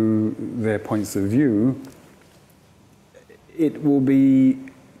to their points of view, it will be,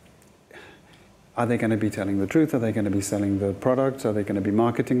 Are they going to be telling the truth? Are they going to be selling the product? Are they going to be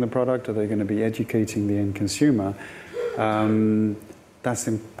marketing the product? Are they going to be educating the end consumer? That's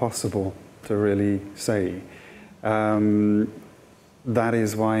impossible to really say. That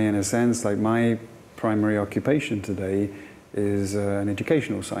is why, in a sense, like my primary occupation today is an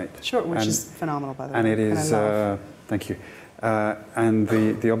educational site. Sure, which is phenomenal, by the way. And it is, thank you. And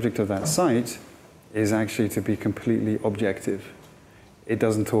the object of that site is actually to be completely objective. It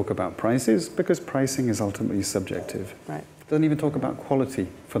doesn't talk about prices because pricing is ultimately subjective. Right. It doesn't even talk about quality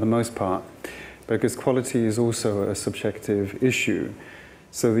for the most part because quality is also a subjective issue.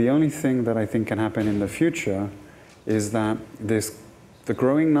 So the only thing that I think can happen in the future is that the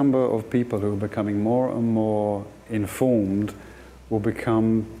growing number of people who are becoming more and more informed will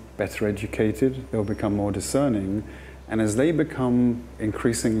become better educated, they'll become more discerning, and as they become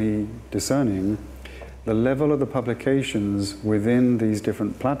increasingly discerning, the level of the publications within these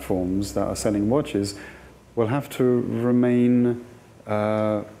different platforms that are selling watches will have to remain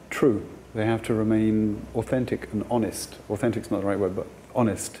true. They have to remain authentic and honest. Authentic's not the right word, but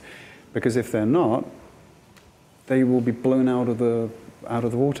honest. Because if they're not, they will be blown out of the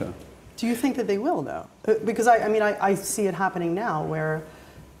water. Do you think that they will, though? Because I see it happening now where,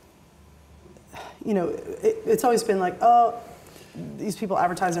 you know, it's always been like, oh, these people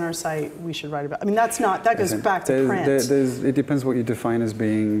advertise on our site, we should write about. I mean, that goes back to print. It depends what you define as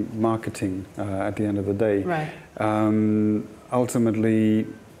being marketing at the end of the day. Right. Ultimately,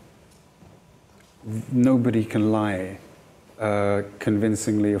 nobody can lie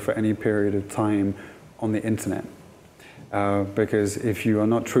convincingly or for any period of time on the internet. Because if you are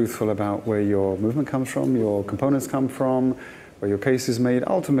not truthful about where your movement comes from, your components come from, where your case is made,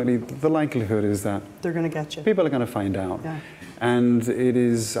 ultimately the likelihood is that they're going to get you. People are going to find out. Yeah. And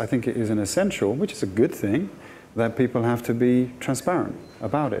I think it is an essential, which is a good thing, that people have to be transparent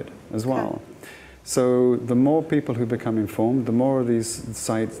about it as well. Okay. So the more people who become informed, the more of these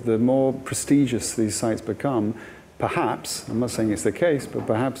sites, the more prestigious these sites become, perhaps, I'm not saying it's the case, but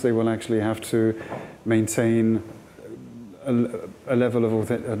perhaps they will actually have to maintain a level of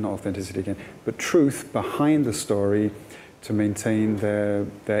not authenticity again, but truth behind the story to maintain their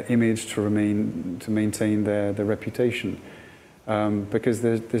image, to maintain their reputation. Because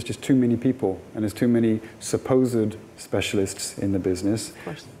there's just too many people and there's too many supposed specialists in the business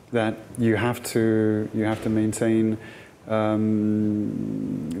that you have to maintain the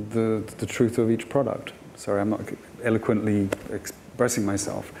truth of each product. Sorry, I'm not eloquently expressing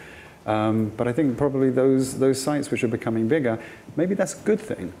myself. But I think probably those sites which are becoming bigger, maybe that's a good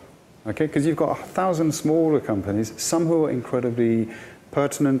thing, okay? Because you've got 1,000 smaller companies, some who are incredibly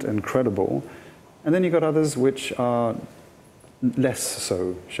pertinent and credible, and then you've got others which are less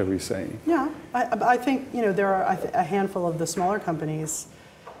so, shall we say. Yeah, I think, you know, there are a handful of the smaller companies.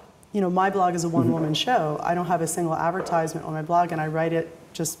 You know, my blog is a one-woman show. I don't have a single advertisement on my blog, and I write it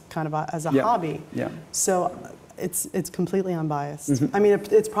just kind of as a hobby. Yeah. So it's completely unbiased. I mean,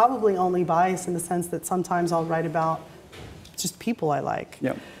 it's probably only biased in the sense that sometimes I'll write about just people I like.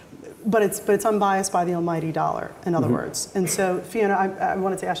 Yeah. But it's unbiased by the almighty dollar, in other words. And so, Fiona, I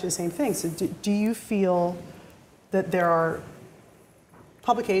wanted to ask you the same thing. So do you feel that there are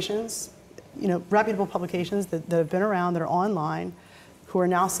publications, you know, reputable publications that have been around, that are online, who are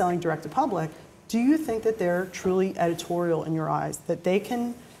now selling direct to public? Do you think that they're truly editorial in your eyes, that they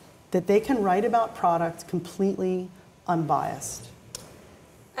can write about product completely unbiased?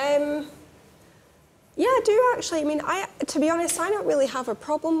 Yeah, I do actually. I mean, to be honest, I don't really have a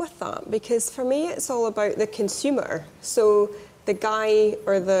problem with that because for me, it's all about the consumer. So the guy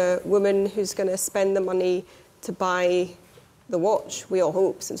or the woman who's going to spend the money to buy the watch, we all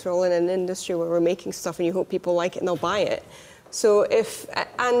hope, since we're all in an industry where we're making stuff and you hope people like it and they'll buy it. So as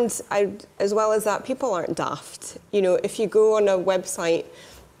well as that, people aren't daft. You know, if you go on a website,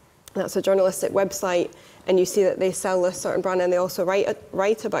 that's a journalistic website, and you see that they sell a certain brand and they also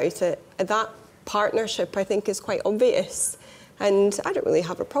write about it, that partnership, I think, is quite obvious. And I don't really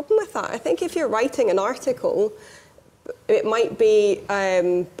have a problem with that. I think if you're writing an article, it might be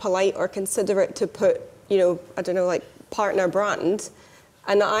polite or considerate to put, you know, I don't know, like partner brand.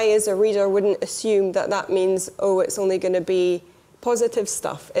 And I, as a reader, wouldn't assume that that means, oh, it's only going to be positive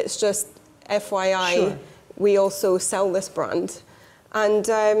stuff. It's just FYI, sure, we also sell this brand. And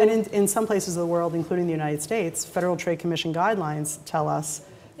in some places of the world, including the United States, Federal Trade Commission guidelines tell us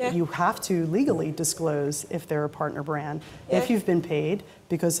that you have to legally disclose if they're a partner brand, if you've been paid,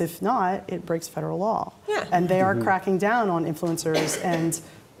 because if not, it breaks federal law. Yeah. And they are cracking down on influencers and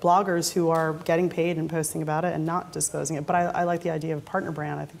bloggers who are getting paid and posting about it and not disclosing it. But I like the idea of a partner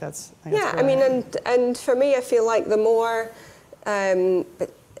brand. I think that's I mean, and for me, I feel like the more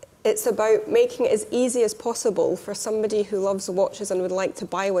it's about making it as easy as possible for somebody who loves watches and would like to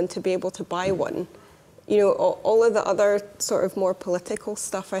buy one to be able to buy one. You know, all of the other sort of more political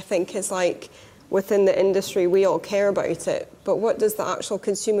stuff, I think, is like within the industry, we all care about it. But what does the actual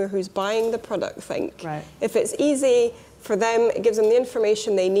consumer who's buying the product think? Right. If it's easy for them, it gives them the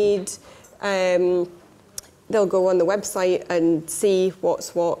information they need. They'll go on the website and see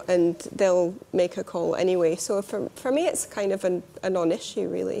what's what, and they'll make a call anyway. So for me, it's kind of a non-issue,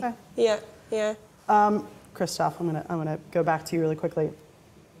 really. Okay. Yeah, yeah. Christoph, I'm gonna go back to you really quickly.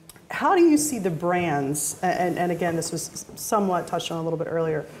 How do you see the brands, and again, this was somewhat touched on a little bit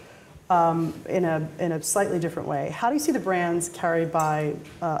earlier, in a slightly different way. How do you see the brands carried by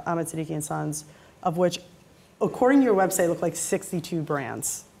Ahmed Siddiqui & Sons, of which, according to your website, look like 62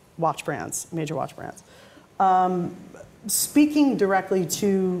 brands, watch brands, major watch brands? Speaking directly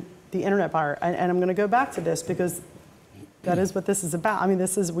to the internet buyer, and I'm going to go back to this because that is what this is about. I mean,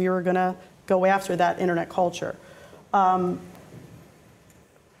 we were going to go after that internet culture.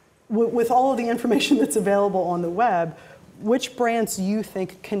 With all of the information that's available on the web, which brands do you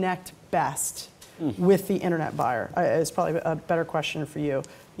think connect best with the internet buyer? Is probably a better question for you.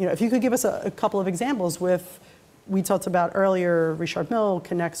 You know, if you could give us a couple of examples with. We talked about earlier, Richard Mille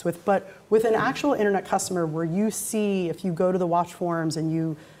connects with, but with an actual internet customer where you see, if you go to the watch forums and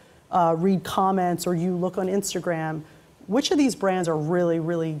you read comments or you look on Instagram, which of these brands are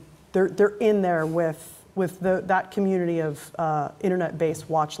really, they're in there with that community of internet-based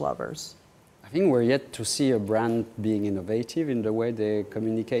watch lovers? I think we're yet to see a brand being innovative in the way they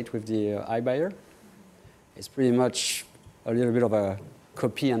communicate with the iBuyer. It's pretty much a little bit of a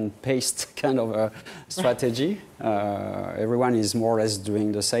copy and paste kind of a strategy. Everyone is more or less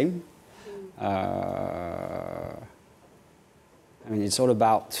doing the same. I mean, it's all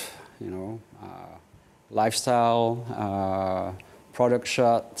about, you know, lifestyle, product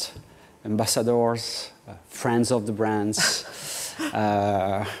shot, ambassadors, friends of the brands,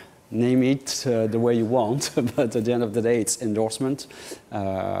 name it the way you want, but at the end of the day, it's endorsement.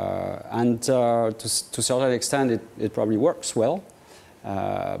 And to a certain extent, it probably works well.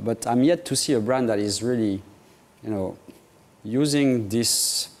 But I'm yet to see a brand that is really, you know, using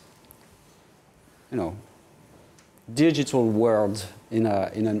this, you know, digital world in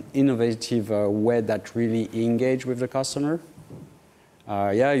an innovative way that really engage with the customer.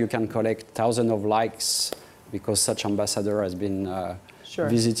 Yeah, you can collect thousands of likes because such ambassador has been sure.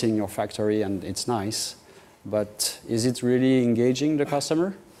 visiting your factory and it's nice. But is it really engaging the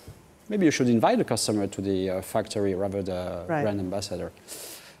customer? Maybe you should invite the customer to the factory rather than the right. brand ambassador.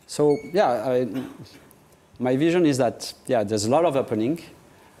 So yeah, my vision is that there's a lot of happening.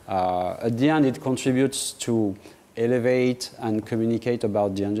 At the end, it contributes to elevate and communicate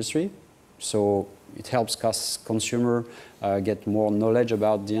about the industry. So it helps consumer get more knowledge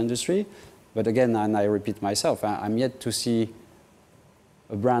about the industry. But again, and I repeat myself, I'm yet to see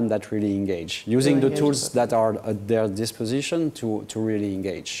a brand that really engage, using the tools that are at their disposition to really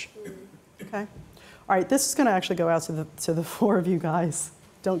engage. Okay. All right, this is going to actually go out to the four of you guys.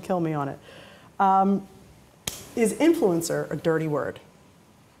 Don't kill me on it. Is influencer a dirty word?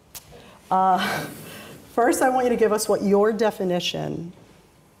 First, I want you to give us what your definition,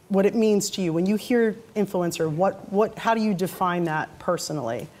 what it means to you. When you hear influencer, how do you define that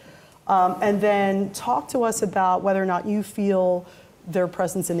personally? And then talk to us about whether or not you feel their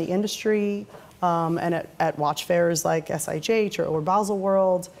presence in the industry and at watch fairs like SIH or Basel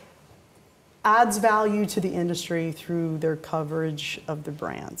World adds value to the industry through their coverage of the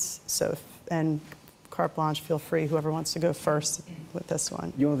brands. So, and carte blanche, feel free, whoever wants to go first with this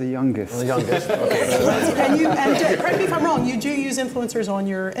one. You're the youngest. The youngest, okay. and correct me if I'm wrong, you do use influencers on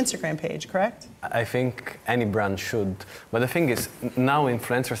your Instagram page, correct? I think any brand should. But the thing is, now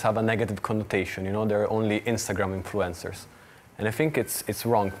influencers have a negative connotation. You know, they're only Instagram influencers. And I think it's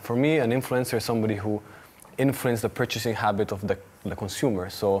wrong. For me, an influencer is somebody who influences the purchasing habit of the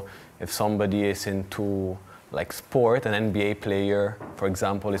consumer. So if somebody is into like sport, an NBA player, for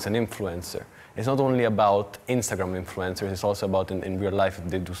example, is an influencer. It's not only about Instagram influencers, it's also about in real life if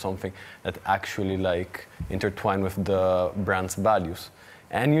they do something that actually like intertwine with the brand's values.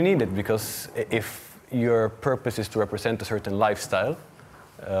 And you need it because if your purpose is to represent a certain lifestyle,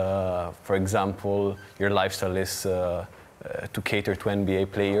 for example, your lifestyle is to cater to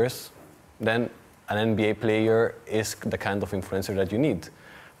NBA players, then an NBA player is the kind of influencer that you need.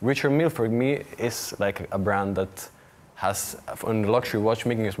 Richard Mille, for me, is like a brand that has, on luxury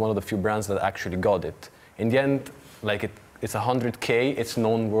watchmaking, is one of the few brands that actually got it. In the end, like it's 100K, it's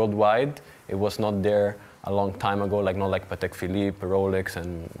known worldwide. It was not there a long time ago, like not like Patek Philippe, Rolex,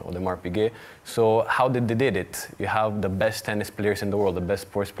 and Audemars Piguet. So how did they did it? You have the best tennis players in the world, the best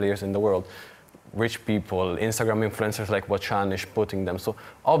sports players in the world, rich people, Instagram influencers like Wachanish putting them. So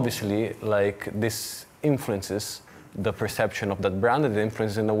obviously, like this influences the perception of that brand, and it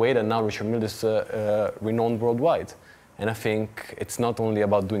influences in a way that now Richard Mille is renowned worldwide. And I think it's not only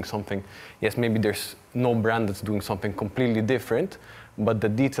about doing something, yes, maybe there's no brand that's doing something completely different, but the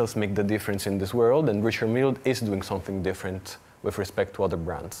details make the difference in this world, and Richard Mille is doing something different with respect to other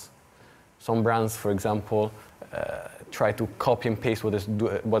brands. Some brands, for example, try to copy and paste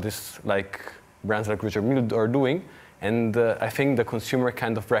what is like brands like Richard Mille are doing, and I think the consumer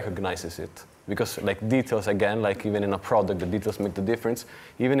kind of recognizes it. Because like details, again, like even in a product, the details make the difference.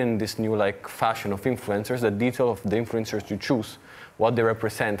 Even in this new like fashion of influencers, the detail of the influencers you choose, what they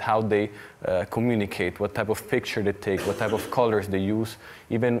represent, how they communicate, what type of picture they take, what type of colors they use,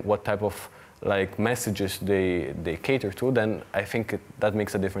 even what type of like messages they cater to, then I think that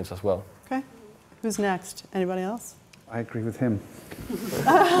makes a difference as well. Okay. Who's next? Anybody else? I agree with him.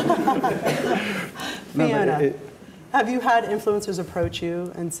 Fiona. Have you had influencers approach you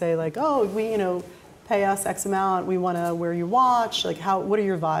and say like, oh, pay us X amount, we want to wear your watch? Like, what are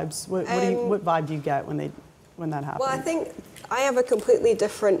your vibes? What vibe do you get when that happens? Well, I think I have a completely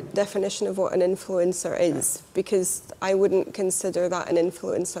different definition of what an influencer is, because I wouldn't consider that an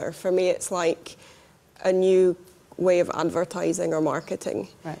influencer. For me, it's like a new way of advertising or marketing.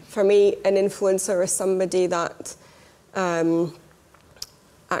 Right. For me, an influencer is somebody that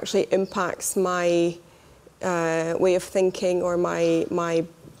actually impacts my way of thinking or my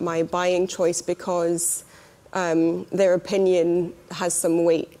buying choice, because their opinion has some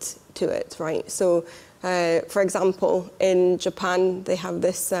weight to it, right? So, for example, in Japan, they have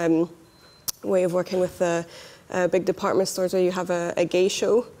this way of working with the big department stores where you have a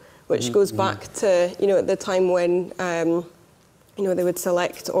geisho, which goes back to, at the time when, they would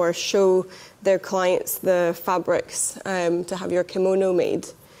select or show their clients the fabrics to have your kimono made.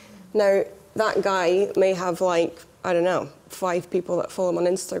 Now, that guy may have 5 people that follow him on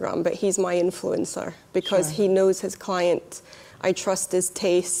Instagram, but he's my influencer because he knows his client. I trust his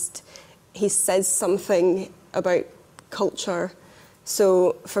taste. He says something about culture.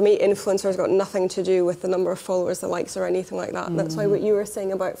 So for me, influencers got nothing to do with the number of followers, the likes, or anything like that. And that's why what you were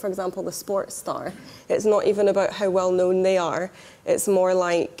saying about, for example, the sports star, it's not even about how well known they are. It's more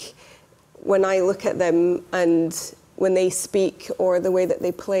like when I look at them and when they speak or the way that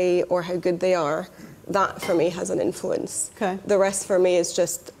they play or how good they are, that for me has an influence. Okay. The rest for me is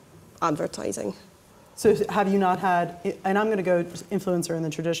just advertising. So have you not had, and I'm going to go influencer in the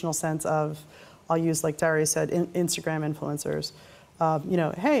traditional sense of, I'll use, like Darius said, Instagram influencers.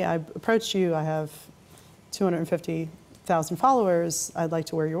 Hey, I approached you, I have 250,000 followers, I'd like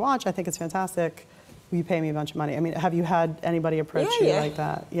to wear your watch, I think it's fantastic, will you pay me a bunch of money? I mean, have you had anybody approach you like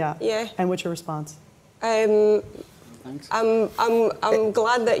that? Yeah. Yeah. And what's your response? Thanks. I'm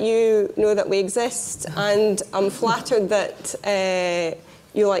glad that you know that we exist, and I'm flattered that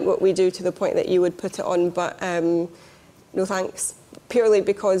you like what we do to the point that you would put it on, but no thanks. Purely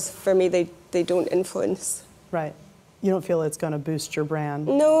because for me they don't influence. Right. You don't feel it's going to boost your brand?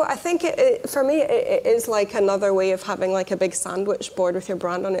 No, I think for me it is like another way of having like a big sandwich board with your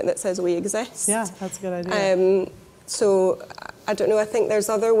brand on it that says we exist. Yeah, that's a good idea. So I don't know, I think there's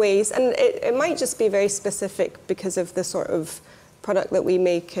other ways, and it might just be very specific because of the sort of product that we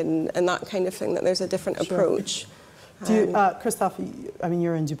make and that kind of thing, that there's a different approach. Do you, Christophe, I mean,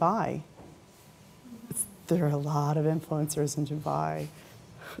 you're in Dubai. There are a lot of influencers in Dubai.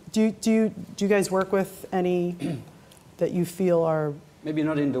 Do you guys work with any that you feel are... Maybe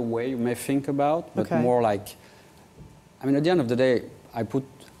not in the way you may think about, but Okay. more like, I mean, at the end of the day,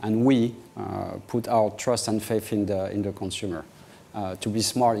 we put our trust and faith in the consumer to be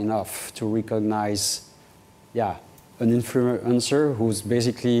smart enough to recognize, an influencer who's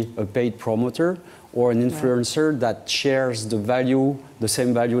basically a paid promoter, or an influencer that shares the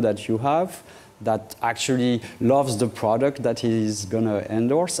same value that you have, that actually loves the product that he's going to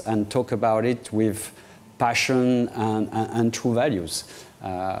endorse and talk about it with passion and true values.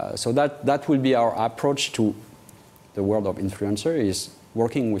 So that will be our approach to the world of influencer, is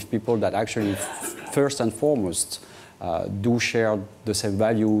working with people that actually, first and foremost, do share the same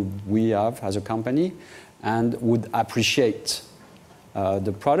value we have as a company and would appreciate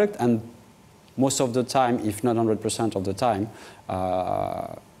the product. And most of the time, if not 100% of the time,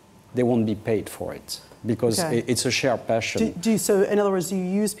 they won't be paid for it because it's a shared passion. So in other words, do you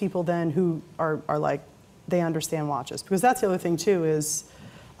use people then who are like, they understand watches? Because that's the other thing too, is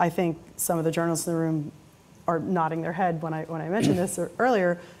I think some of the journalists in the room are nodding their head when I mentioned this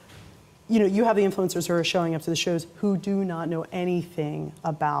earlier. you know, you have the influencers who are showing up to the shows who do not know anything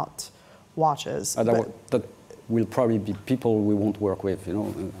about watches. That will probably be people we won't work with, you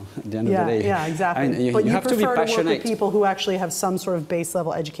know, at the end of the day. Yeah, exactly. I mean, but you have to be prefer to passionate. work with people who actually have some sort of base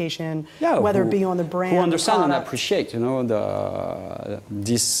level education, whether it be on the brand, who understand and product. appreciate, you know,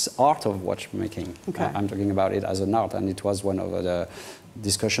 this art of watchmaking. Okay. I'm talking about it as an art, and it was one of the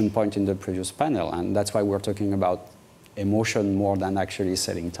discussion points in the previous panel, and that's why we're talking about emotion more than actually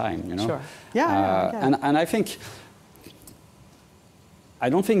selling time, you know. Sure. Yeah. And I think. I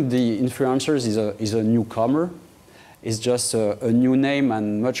don't think the influencers is a newcomer. It's just a new name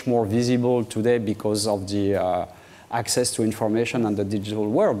and much more visible today because of the access to information and the digital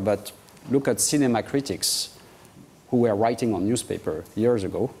world. But look at cinema critics who were writing on newspaper years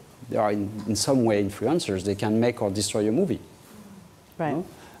ago. They are in some way influencers. They can make or destroy a movie. Right. You know?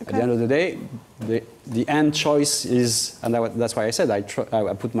 Okay. At the end of the day, the end choice is, and that's why I said I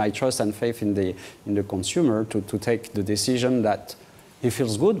put my trust and faith in the consumer to take the decision that he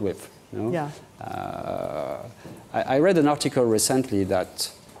feels good with. You know? Yeah. I read an article recently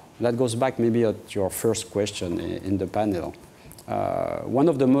that goes back maybe at your first question in the panel. One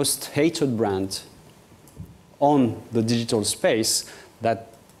of the most hated brands on the digital space that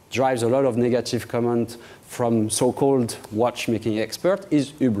drives a lot of negative comment from so-called watchmaking experts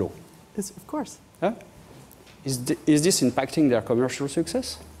is Hublot. Of course. Huh? Is this impacting their commercial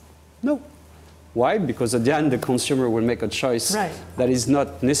success? No. Why? Because at the end, the consumer will make a choice that is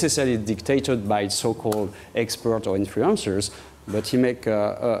not necessarily dictated by so-called experts or influencers, but he make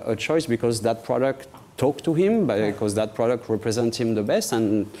a choice because that product talked to him, because that product represents him the best,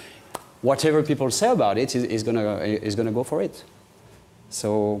 and whatever people say about it is gonna go for it.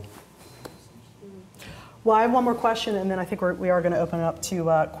 So. Well, I have one more question, and then I think we are going to open it up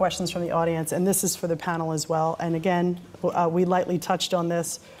to questions from the audience, and this is for the panel as well. And again, we lightly touched on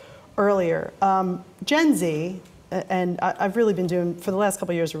this earlier. Gen Z, and I've really been doing, for the last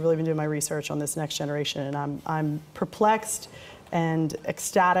couple of years, I've really been doing my research on this next generation, and I'm perplexed and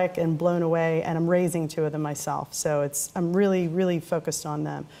ecstatic and blown away, and I'm raising two of them myself. So I'm really, really focused on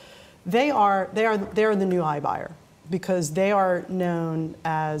them. They're the new iBuyer, because they are known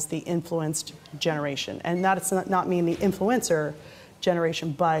as the influenced generation. And that's not mean the influencer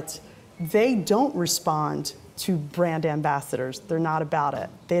generation, but they don't respond to brand ambassadors. They're not about it.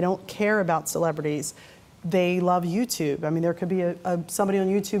 They don't care about celebrities. They love YouTube. I mean, there could be somebody on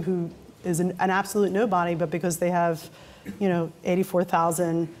YouTube who is an absolute nobody, but because they have,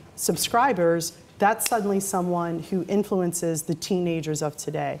 84,000 subscribers, that's suddenly someone who influences the teenagers of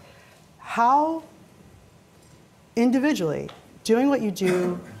today. How individually, doing what you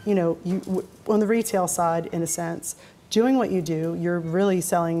do, on the retail side, in a sense, doing what you do, you're really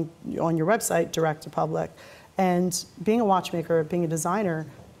selling on your website direct to public, and being a watchmaker, being a designer,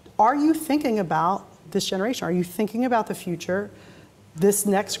 are you thinking about this generation? Are you thinking about the future, this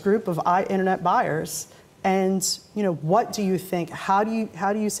next group of internet buyers? And what do you think? How do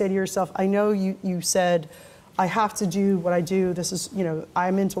you say to yourself, I know you said, I have to do what I do. This is,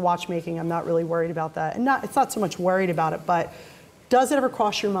 I'm into watchmaking. I'm not really worried about that. And it's not so much worried about it, but does it ever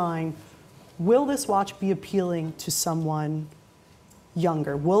cross your mind, will this watch be appealing to someone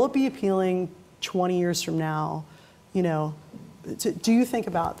younger? Will it be appealing 20 years from now? Do you think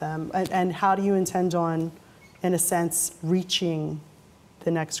about them? And how do you intend on, in a sense, reaching the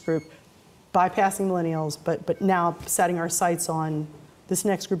next group? Bypassing millennials, but now setting our sights on this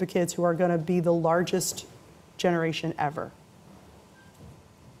next group of kids who are going to be the largest generation ever.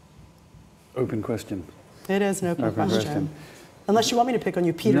 Open question. It is an open question. Unless you want me to pick on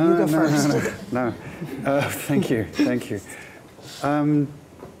you, Peter, you go first. No. Thank you.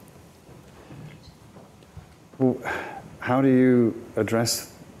 Well, how do you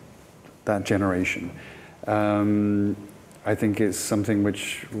address that generation? I think it's something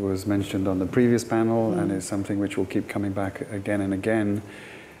which was mentioned on the previous panel, and it's something which will keep coming back again and again,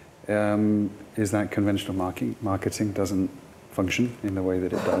 is that conventional marketing doesn't function in the way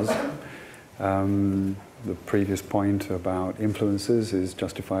that it does. The previous point about influencers is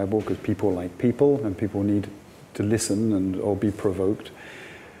justifiable because people like people and people need to listen or be provoked.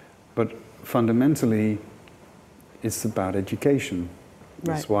 But fundamentally, it's about education.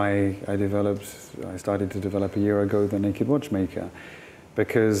 That's why I started to develop a year ago the Naked Watchmaker,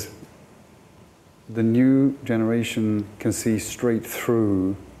 because the new generation can see straight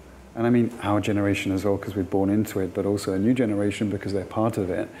through, and I mean our generation as well because we're born into it, but also a new generation because they're part of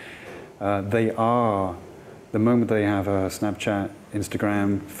it. The moment they have a Snapchat,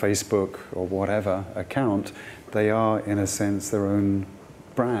 Instagram, Facebook, or whatever account, they are, in a sense, their own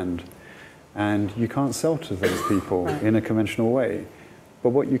brand. And you can't sell to those people in a conventional way. But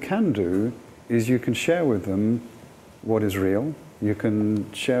what you can do is you can share with them what is real. You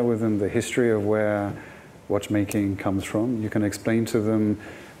can share with them the history of where watchmaking comes from. You can explain to them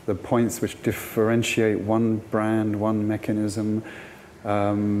the points which differentiate one brand, one mechanism,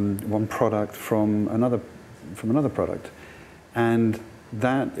 one product from another product. And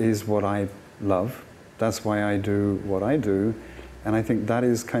that is what I love. That's why I do what I do. And I think that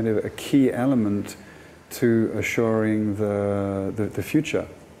is kind of a key element to assuring the future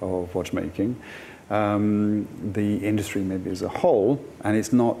of watchmaking. The industry maybe as a whole, and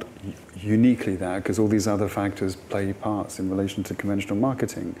it's not uniquely that, because all these other factors play parts in relation to conventional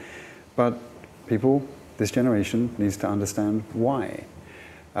marketing. But people, this generation, needs to understand why.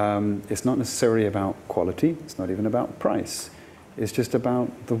 It's not necessarily about quality, it's not even about price. It's just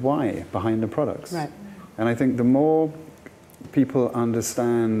about the why behind the products. Right. And I think the more people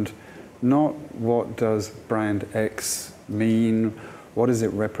understand not what does brand X mean, what does it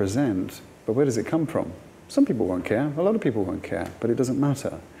represent, but where does it come from? Some people won't care, a lot of people won't care, but it doesn't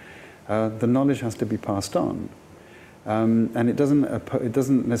matter. The knowledge has to be passed on. And it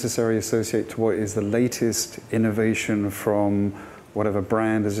doesn't necessarily associate to what is the latest innovation from whatever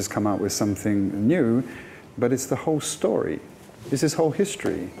brand has just come out with something new, but it's the whole story. It's this whole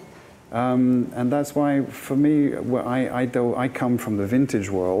history. And that's why, for me, I come from the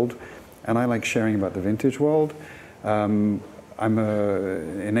vintage world, and I like sharing about the vintage world. Innately,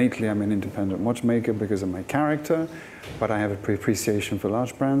 I'm an independent watchmaker because of my character, but I have an appreciation for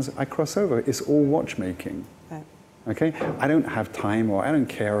large brands. I cross over. It's all watchmaking. Right. Okay? I don't have time, or I don't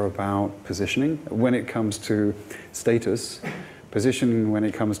care about positioning when it comes to status. Positioning when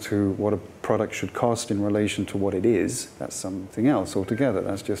it comes to what a product should cost in relation to what it is, that's something else altogether.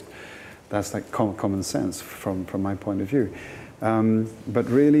 That's like common sense from my point of view. But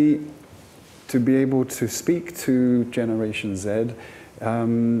really, to be able to speak to Generation Z,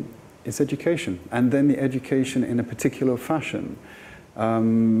 it's education. And then the education in a particular fashion.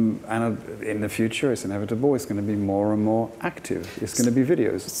 And in the future, it's inevitable, it's going to be more and more active. It's going to be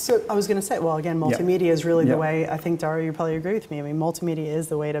videos. So I was going to say, well, again, multimedia is really the way, I think, Dario, you probably agree with me. I mean, multimedia is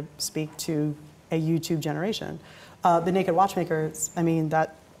the way to speak to a YouTube generation. The Naked Watchmaker, I mean,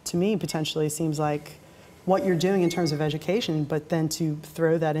 that to me potentially seems like what you're doing in terms of education, but then to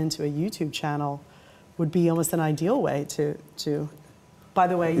throw that into a YouTube channel would be almost an ideal way to by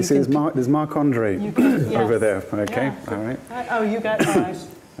the way, you see, there's Marc Andre over there. Okay, yeah. All right. Oh, you got.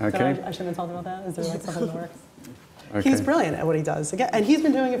 Okay. I shouldn't have talked about that. Is there like something that works? Okay. He's brilliant at what he does. Again, and he's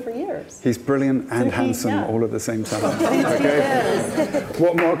been doing it for years. He's brilliant and handsome all at the same time. Okay.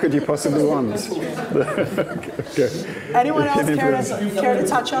 What more could you possibly want? Okay. Anyone else care to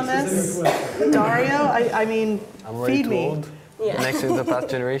touch on this? Dario, I mean, feed me. Old. Yeah. Next is the past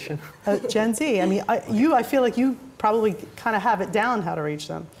generation. Gen Z. I mean, I feel like you probably kind of have it down how to reach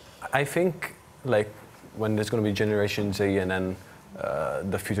them. I think like when there's going to be Generation Z and then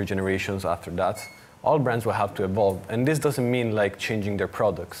the future generations after that, all brands will have to evolve. And this doesn't mean like changing their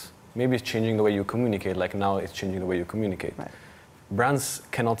products. Maybe it's changing the way you communicate, like now it's changing the way you communicate. Right. Brands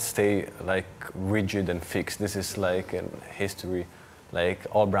cannot stay like rigid and fixed. This is like in history. Like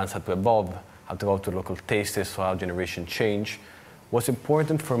all brands have to evolve to local tastes, so how generations change. What's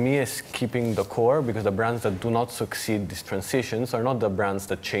important for me is keeping the core, because the brands that do not succeed these transitions are not the brands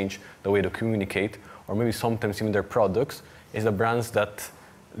that change the way they communicate, or maybe sometimes even their products, is the brands that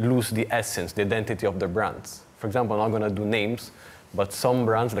lose the essence, the identity of their brands. For example, I'm not going to do names, but some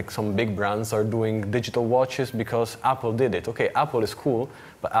brands, like some big brands, are doing digital watches because Apple did it. Okay, Apple is cool,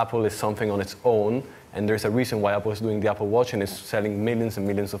 but Apple is something on its own, and there's a reason why Apple is doing the Apple Watch and is selling millions and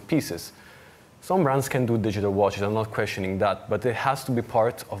millions of pieces. Some brands can do digital watches, I'm not questioning that, but it has to be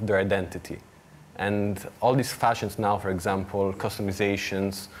part of their identity. And all these fashions now, for example,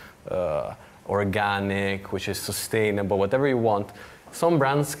 customizations, organic, which is sustainable, whatever you want, some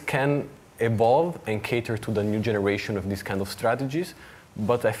brands can evolve and cater to the new generation of these kind of strategies.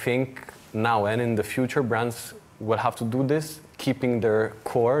 But I think now and in the future, brands will have to do this, keeping their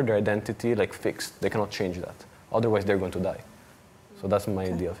core, their identity, like fixed. They cannot change that. Otherwise, they're going to die. So that's my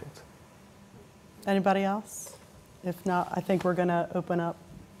idea of it. Anybody else? If not, I think we're going to open up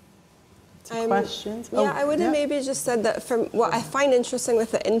to questions. Yeah, I would have maybe just said that from what I find interesting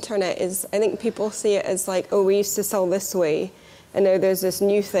with the internet is I think people see it as like, oh, we used to sell this way, and now there's this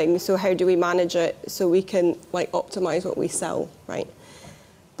new thing, so how do we manage it so we can like optimize what we sell, right?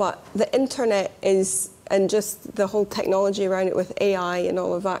 But the internet is, and just the whole technology around it with AI and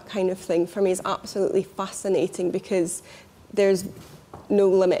all of that kind of thing, for me is absolutely fascinating because there's no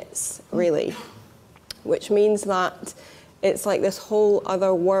limits, really. Which means that it's like this whole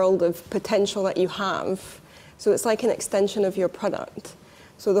other world of potential that you have. So it's like an extension of your product.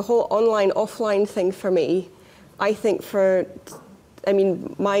 So the whole online, offline thing for me, I think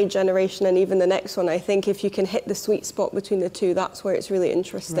my generation and even the next one, I think if you can hit the sweet spot between the two, that's where it's really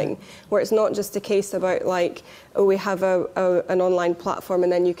interesting. Right. Where it's not just a case about like, oh, we have an online platform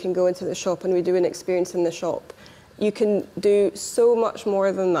and then you can go into the shop and we do an experience in the shop. You can do so much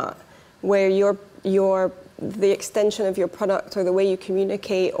more than that, where the extension of your product or the way you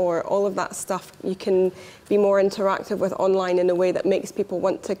communicate or all of that stuff, you can be more interactive with online in a way that makes people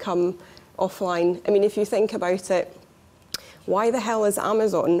want to come offline. I mean, if you think about it, why the hell is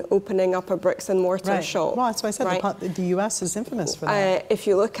Amazon opening up a bricks and mortar shop? Well, that's why I said right? the US is infamous for that. If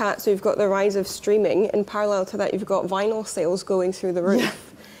you look at, so you've got the rise of streaming. In parallel to that, you've got vinyl sales going through the roof. Yeah.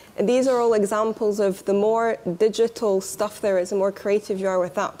 And these are all examples of the more digital stuff there is, the more creative you are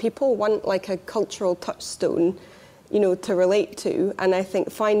with that. People want like a cultural touchstone, to relate to. And I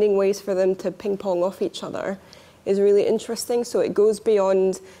think finding ways for them to ping pong off each other is really interesting. So it goes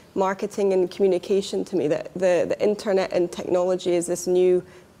beyond marketing and communication to me, that the internet and technology is this new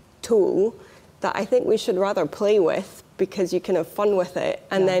tool that I think we should rather play with because you can have fun with it.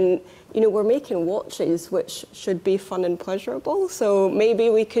 And then, we're making watches which should be fun and pleasurable. So maybe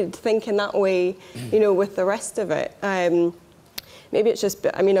we could think in that way, with the rest of it. Maybe it's just,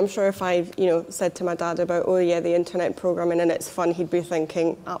 I'm sure if I've, said to my dad about, oh yeah, the internet programming and it's fun, he'd be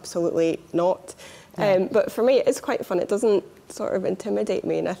thinking, absolutely not. Yeah. But for me, it is quite fun. It doesn't sort of intimidate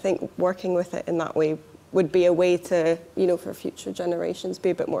me. And I think working with it in that way would be a way to, for future generations,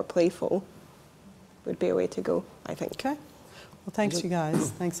 be a bit more playful. Would be a way to go, I think. Okay. Well, thanks, you guys.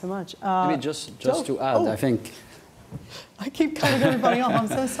 Thanks so much. Maybe just to add, I think... I keep cutting everybody off. I'm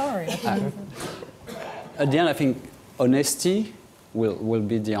so sorry. At the end, I think honesty will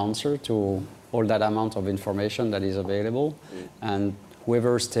be the answer to all that amount of information that is available. And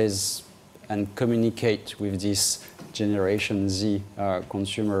whoever stays and communicate with this Generation Z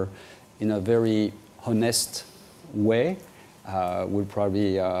consumer in a very honest way will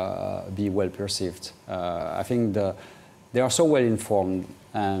probably be well perceived. I think they are so well informed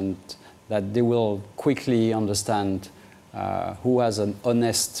and that they will quickly understand who has an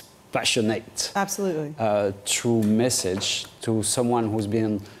honest, passionate, absolutely, true message to someone who's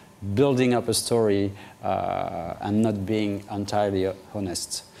been building up a story and not being entirely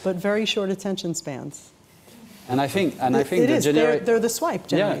honest. But very short attention spans. And I think they're the swipe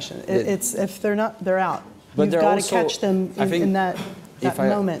generation. Yeah, it's if they're not, they're out. But you've got to catch them in that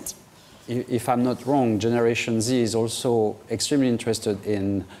moment. If I'm not wrong, Generation Z is also extremely interested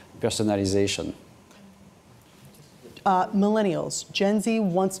in personalization. Millennials, Gen Z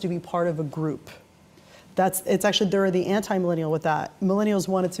wants to be part of a group. It's actually, they're the anti-millennial with that. Millennials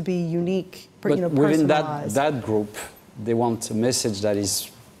want it to be unique, but within that group, they want a message that is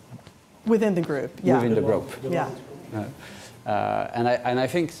within the group. Yeah. Within the group. Yeah. And I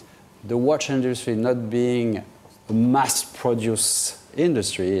think the watch industry not being a mass-produced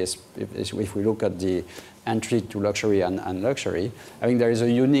industry, if we look at the entry to luxury and luxury, I think there is a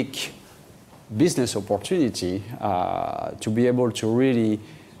unique business opportunity to be able to really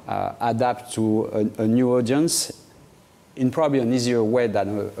adapt to a new audience in probably an easier way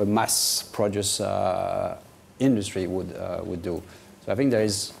than a mass-produced industry would do. So I think there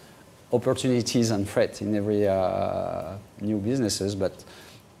is opportunities and threats in every new businesses, but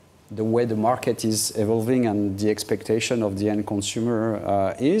the way the market is evolving and the expectation of the end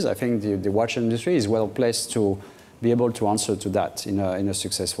consumer is, I think the watch industry is well placed to be able to answer to that in a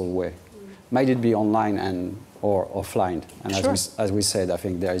successful way. Might it be online or offline? And sure. as we said, I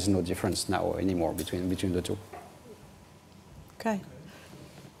think there is no difference now anymore between the two. Okay.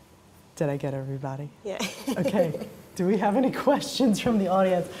 Did I get everybody? Yeah. Okay. Do we have any questions from the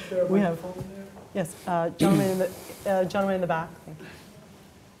audience? We have. Yes, gentleman in the back. Thank you.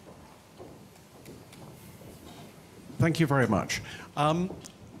 Thank you very much.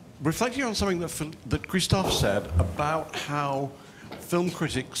 Reflecting on something that Christophe said about how film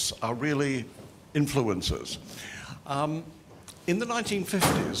critics are really influencers. In the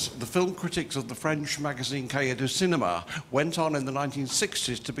 1950s, the film critics of the French magazine Cahiers du Cinéma went on in the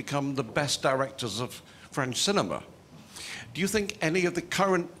 1960s to become the best directors of French cinema. Do you think any of the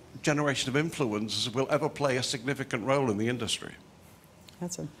current generation of influencers will ever play a significant role in the industry?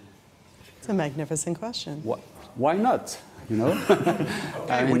 That's a magnificent question. Why not? You know?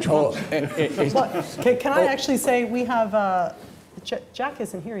 Which one? Can I actually say we have, Jack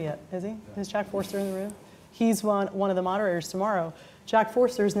isn't here yet, is he? Is Jack Forster in the room? He's one of the moderators tomorrow. Jack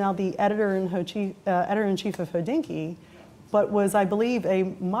Forster is now the editor-in-chief of Hodinkee, but was, I believe, a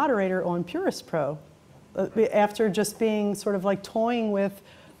moderator on Purist Pro after just being sort of like toying with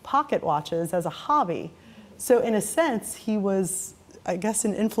pocket watches as a hobby. So in a sense, he was I guess,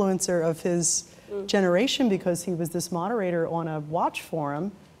 an influencer of his generation because he was this moderator on a watch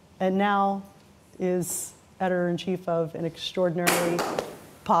forum and now is editor-in-chief of an extraordinarily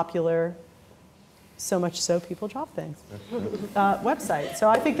popular, so much so people drop things, website. So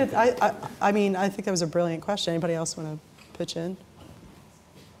I think that, I mean, I think that was a brilliant question. Anybody else want to pitch in?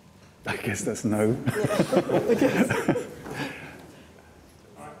 I guess that's no.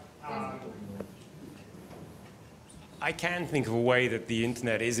 I can think of a way that the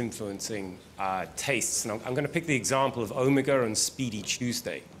internet is influencing tastes. And I'm going to pick the example of Omega and Speedy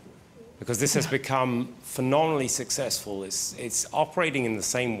Tuesday, because this has become phenomenally successful. It's operating in the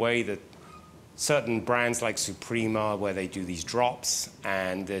same way that certain brands like Suprema, where they do these drops,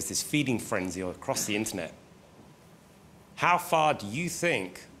 and there's this feeding frenzy across the internet. How far do you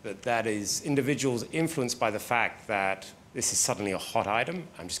think that that is individuals influenced by the fact that this is suddenly a hot item,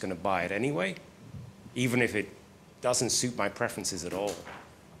 I'm just going to buy it anyway, even if it doesn't suit my preferences at all,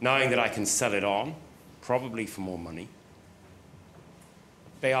 knowing that I can sell it on, probably for more money?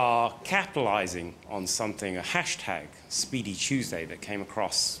 They are capitalizing on something, a hashtag, Speedy Tuesday, that came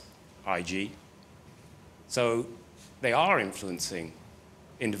across IG. So they are influencing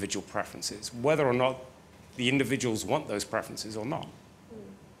individual preferences, whether or not the individuals want those preferences or not.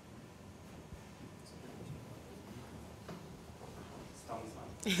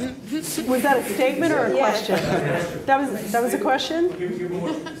 Was that a statement or a question? That was a question?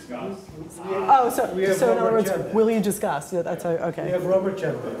 Oh, so in other words, will you discuss? Yeah, that's okay. We have Robert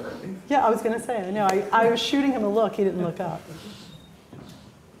Gentleman. Yeah, I was going to say, I know. I was shooting him a look. He didn't look up.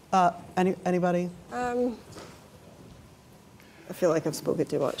 Anybody? I feel like I've spoken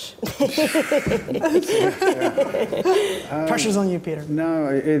too much. Pressure's on you, Peter. No,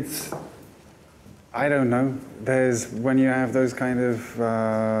 it's, I don't know. There's, when you have those kind of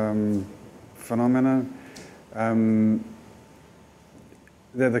phenomena,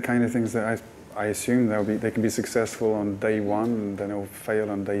 they're the kind of things that I assume they can be successful on day one and then they'll fail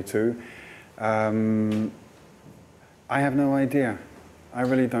on day two. I have no idea. I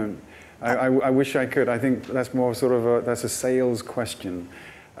really don't. I wish I could. I think that's more sort of that's a sales question.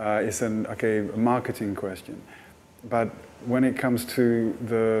 It's a marketing question. But when it comes to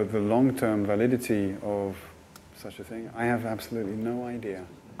the long-term validity of such a thing, I have absolutely no idea.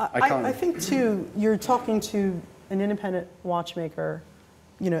 I think too, you're talking to an independent watchmaker,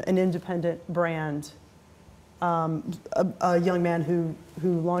 an independent brand, a young man who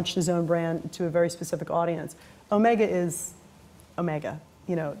launched his own brand to a very specific audience. Omega is Omega.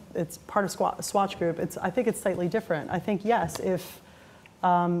 It's part of Swatch Group. I think it's slightly different. I think, yes, if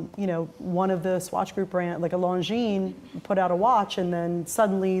one of the Swatch Group brand, like a Longines, put out a watch and then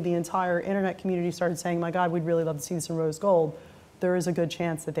suddenly the entire internet community started saying, my God, we'd really love to see this in rose gold, there is a good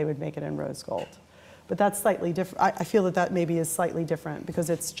chance that they would make it in rose gold. But that's slightly different. I feel that maybe is slightly different because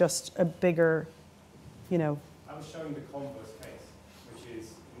it's just a bigger, I was showing the converse case, which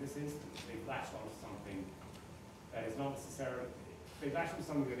is, in this instance, they latched onto something that is not necessarily, they latched onto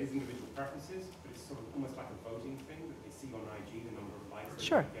something that is individual preferences, but it's sort of almost like a voting thing that they see on IG, the number of likes that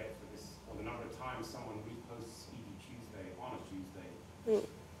sure. they get for this, or the number of times someone reposts Speedy Tuesday on a Tuesday,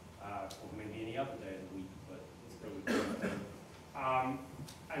 or maybe any other day of the week, but let's go with Tuesday.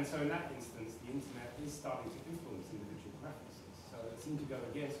 And so in that instance, the internet is starting to influence individual preferences. So it seemed to go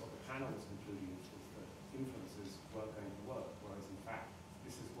against what the panel was concluding, which was that influencers weren't going to work, whereas in fact,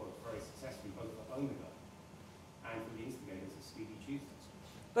 this has worked very successfully both for Omega and for the instigators of Speedy Tuesdays.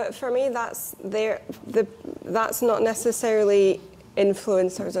 But for me, that's not necessarily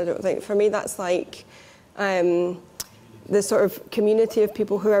influencers, I don't think. For me, that's like the sort of community of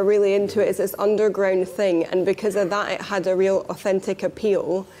people who are really into it. It's this underground thing, and because of that, it had a real authentic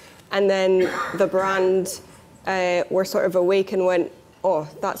appeal. And then the brand were sort of awake and went, oh,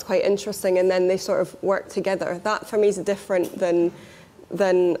 that's quite interesting, and then they sort of worked together. That, for me, is different than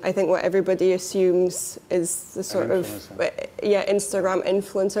I think what everybody assumes is the sort of, Instagram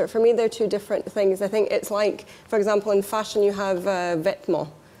influencer. For me, they're two different things. I think it's like, for example, in fashion, you have Vetements,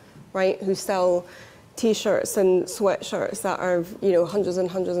 right, who sell T-shirts and sweatshirts that are, hundreds and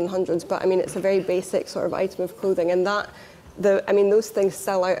hundreds and hundreds. But I mean, it's a very basic sort of item of clothing, and those things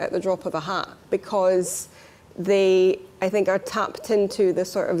sell out at the drop of a hat because they, I think, are tapped into the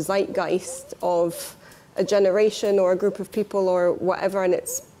sort of zeitgeist of a generation or a group of people or whatever, and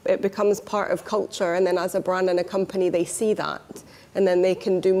it becomes part of culture. And then as a brand and a company, they see that, and then they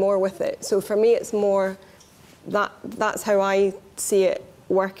can do more with it. So for me, it's more that's how I see it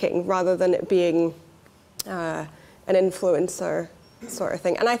working, rather than it being an influencer sort of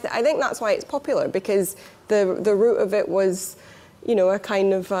thing. And I think that's why it's popular, because the root of it was, a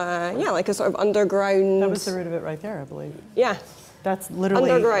kind of like a sort of underground. That was the root of it right there, I believe. Yeah. That's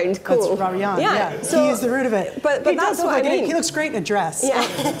literally underground. Cool. That's Ravian. Yeah. So, he is the root of it. But he that's what I mean. He looks great in a dress. Yeah.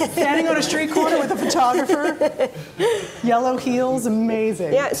 Standing on a street corner with a photographer, yellow heels,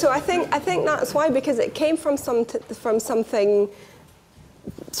 amazing. Yeah. So I think that's why, because it came from something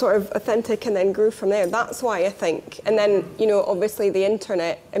sort of authentic and then grew from there. That's why I think. And then, you know, obviously the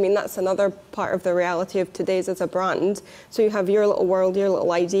internet, I mean, that's another part of the reality of today's as a brand. So you have your little world, your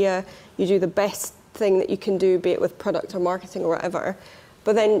little idea, you do the best thing that you can do, be it with product or marketing or whatever,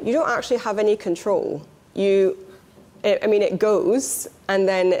 but then you don't actually have any control. I mean, it goes, and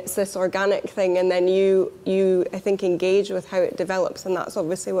then it's this organic thing, and then you I think, engage with how it develops, and that's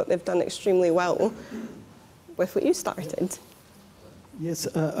obviously what they've done extremely well with what you started. Yes,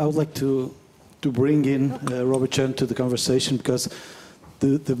 I would like to bring in Robert Chen to the conversation, because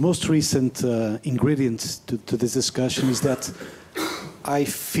the most recent ingredient to this discussion is that I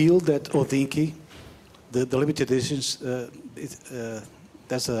feel that Odinki, the limited editions,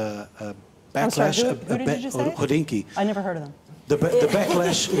 there's a backlash. I'm sorry, who did you say? Hodinky. I never heard of them. The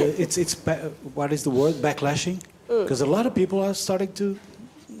backlash. What is the word? Backlashing. Because a lot of people are starting to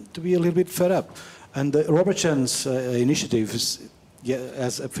be a little bit fed up. And Robert Chen's initiative is,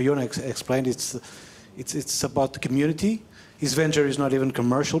 as Fiona explained, it's about the community. His venture is not even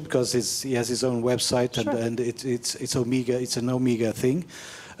commercial because he has his own website, sure. and it's Omega. It's an Omega thing.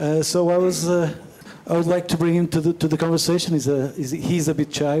 So I would like to bring him to the conversation. He's a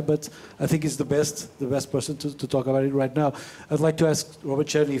bit shy, but I think he's the best person to talk about it right now. I'd like to ask Robert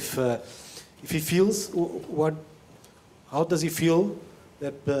Chen if he feels how does he feel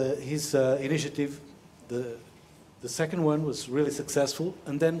that his initiative, the second one, was really successful,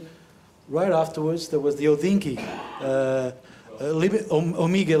 and then right afterwards there was the Odinki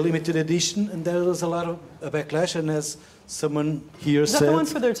Omega limited edition, and there was a lot of backlash. And as someone here said, is that the one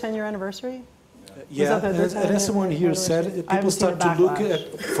for their 10-year anniversary? Yeah, and as someone here said, people start to look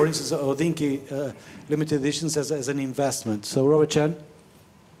at, for instance, Odinki limited editions as an investment. So, Robert Chen?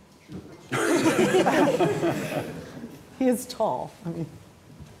 He is tall. I mean.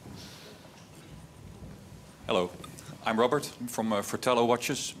 Hello, I'm Robert from Fratello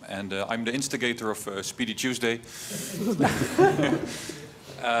Watches, and I'm the instigator of Speedy Tuesday.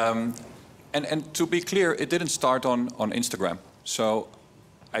 And to be clear, it didn't start on Instagram. So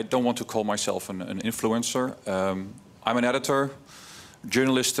I don't want to call myself an influencer. I'm an editor,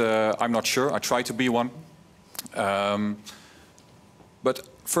 journalist. I'm not sure. I try to be one. But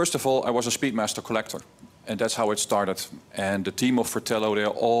first of all, I was a Speedmaster collector, and that's how it started. And the team of Fratello, they're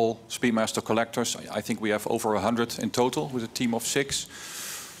all Speedmaster collectors. I think we have over 100 in total with a team of 6.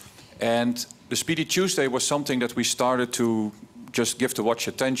 And the Speedy Tuesday was something that we started to just give the watch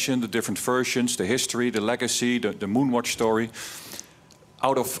attention, the different versions, the history, the legacy, the Moonwatch story.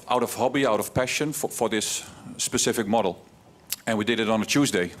 Out of hobby, out of passion for this specific model. And we did it on a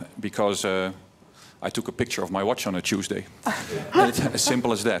Tuesday because I took a picture of my watch on a Tuesday. And it's as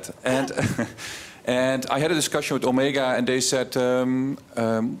simple as that. And I had a discussion with Omega, and they said,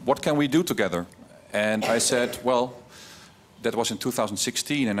 what can we do together? And I said, well, that was in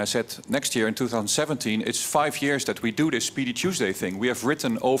 2016, and I said, next year in 2017, it's 5 years that we do this Speedy Tuesday thing. We have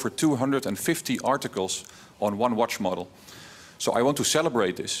written over 250 articles on one watch model. So I want to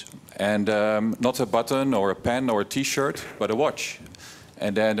celebrate this, and not a button or a pen or a T-shirt, but a watch.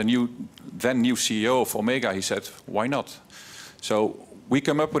 And then the new CEO of Omega, he said, why not? So we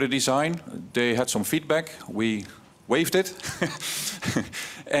came up with a design. They had some feedback. We waived it.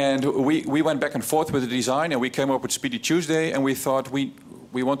 And we went back and forth with the design, and we came up with Speedy Tuesday, and we thought we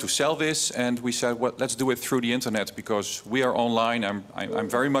want to sell this, and we said, well, let's do it through the internet, because we are online. I'm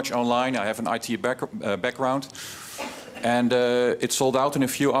very much online. I have an IT background. And it sold out in a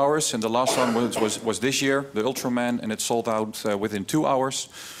few hours, and the last one was this year, the Ultraman, and it sold out within 2 hours.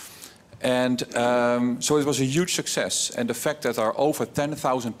 And so it was a huge success. And the fact that there are over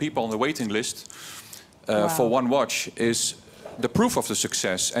 10,000 people on the waiting list for one watch is the proof of the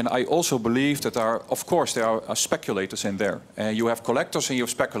success. And I also believe that of course, there are speculators in there. You have collectors and you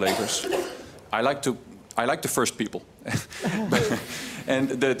have speculators. I like the first people. And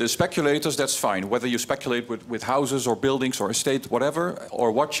the speculators, that's fine. Whether you speculate with houses or buildings or estate, whatever,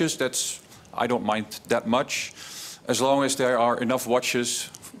 or watches, I don't mind that much, as long as there are enough watches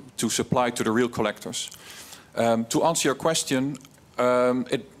to supply to the real collectors. To answer your question,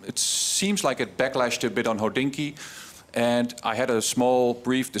 it seems like it backlashed a bit on Hodinky, and I had a small,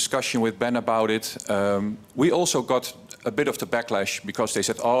 brief discussion with Ben about it. We also got a bit of the backlash because they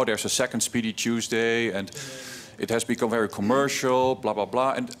said, oh, there's a second Speedy Tuesday, and it has become very commercial, blah, blah,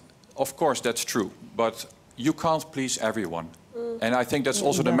 blah. And of course, that's true. But you can't please everyone. And I think that's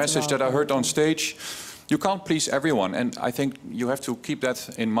also the message that I heard on stage. you can't please everyone, and I think you have to keep that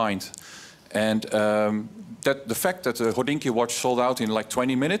in mind. And that the fact that the Hodinkee watch sold out in like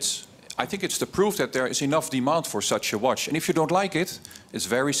 20 minutes, I think it's the proof that there is enough demand for such a watch. And if you don't like it, it's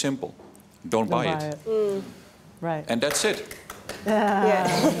very simple. Don't buy it. Right. And that's it. Yeah.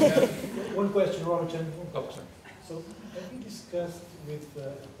 One question, Robert. Oh, sorry. So, have you discussed with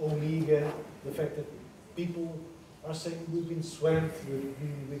Omega the fact that people are saying we've been swamped with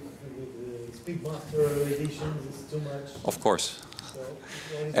Speedmaster editions, it's too much? Of course.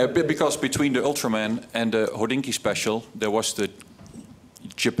 So, because between the Ultraman and the Hodinkee special, there was the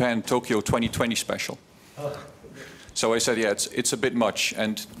Japan Tokyo 2020 special. So I said, yeah, it's a bit much,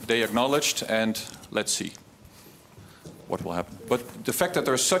 and they acknowledged, and let's see what will happen. But the fact that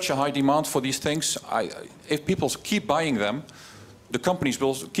there's such a high demand for these things, if people keep buying them, the companies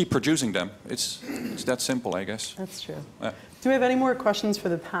will keep producing them. It's that simple, I guess. That's true. Yeah. Do we have any more questions for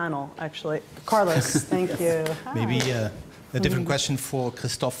the panel, actually? Carlos, thank you. Maybe a different question for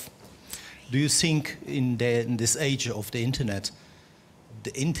Christophe. Do you think in this age of the internet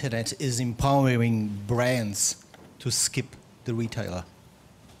is empowering brands to skip the retailer?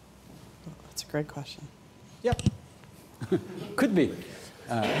 That's a great question. Yep. Could be.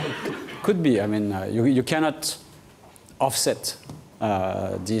 Could be. I mean, you cannot offset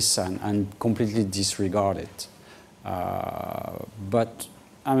this and completely disregard it. But,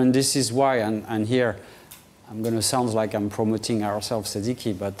 I mean, this is why, and here, I'm going to sound like I'm promoting ourselves,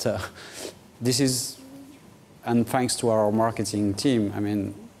 Sadiki, but this is, and thanks to our marketing team, I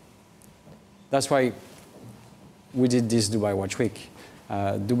mean, that's why we did this Dubai Watch Week.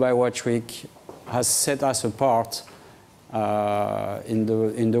 Dubai Watch Week has set us apart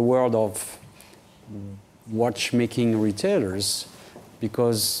in the world of watchmaking retailers,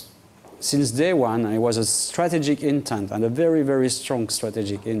 because since day one, it was a strategic intent, and a very, very strong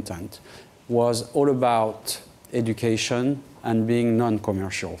strategic intent, was all about education and being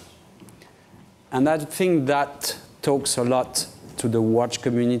non-commercial. And I think that talks a lot to the watch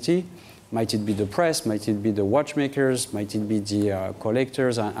community. Might it be the press, might it be the watchmakers, might it be the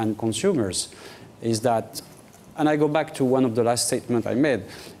collectors and consumers, is that, and I go back to one of the last statements I made,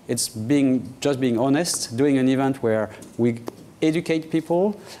 it's just being honest, doing an event where we educate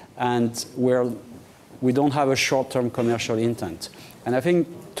people and where we don't have a short-term commercial intent. And I think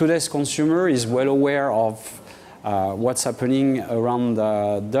today's consumer is well aware of what's happening around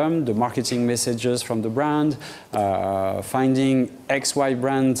them, the marketing messages from the brand, finding XY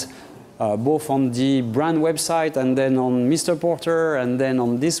brand both on the brand website and then on Mr. Porter and then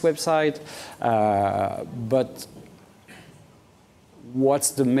on this website. But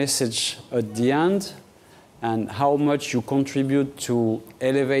what's the message at the end, and how much you contribute to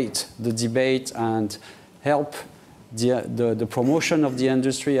elevate the debate and help the promotion of the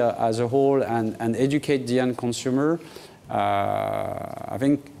industry as a whole and educate the end consumer. I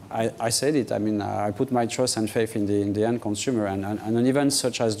think I said it. I mean, I put my trust and faith in the end consumer, and an event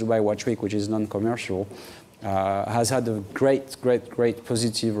such as Dubai Watch Week, which is non-commercial, has had a great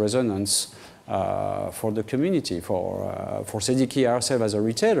positive resonance for the community, for Sadiki ourselves as a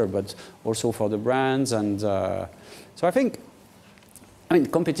retailer, but also for the brands. And so I think, I mean,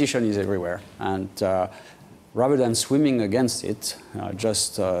 competition is everywhere, and rather than swimming against it,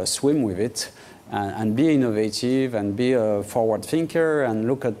 just swim with it. And be innovative and be a forward thinker and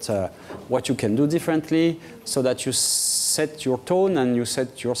look at what you can do differently so that you set your tone and you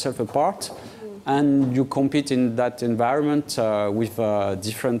set yourself apart and you compete in that environment with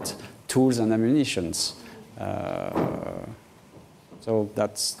different tools and ammunitions. So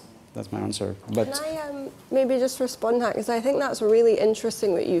that's my answer. But can I maybe just respond to that, because I think that's really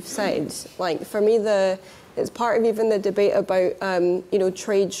interesting what you've said. Like for me, it's part of even the debate about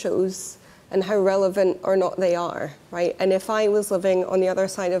trade shows and how relevant or not they are, right? And if I was living on the other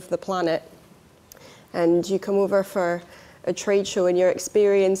side of the planet and you come over for a trade show and your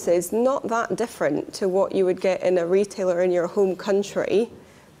experience is not that different to what you would get in a retailer in your home country,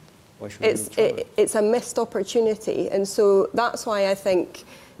 it's a missed opportunity. And so that's why I think,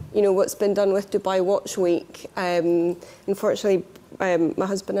 what's been done with Dubai Watch Week, unfortunately, my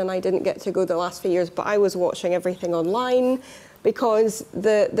husband and I didn't get to go the last few years, but I was watching everything online, because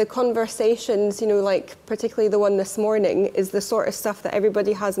the conversations, like particularly the one this morning, is the sort of stuff that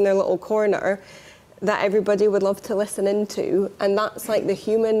everybody has in their little corner that everybody would love to listen into. And that's like the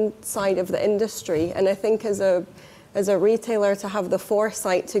human side of the industry. And I think as a retailer, to have the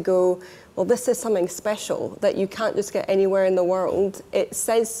foresight to go, well, this is something special that you can't just get anywhere in the world, it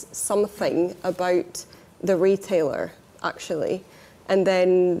says something about the retailer, actually. And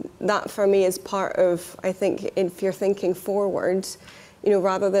then that for me is part of, I think, if you're thinking forward,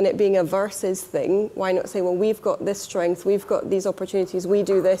 rather than it being a versus thing, why not say, well, we've got this strength, we've got these opportunities, we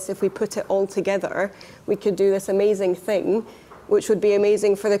do this, if we put it all together, we could do this amazing thing, which would be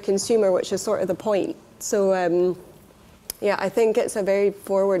amazing for the consumer, which is sort of the point. So, yeah, I think it's a very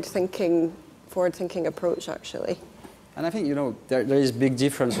forward-thinking approach, actually. And I think, there is big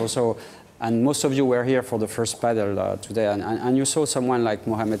difference also, and most of you were here for the first panel today, and you saw someone like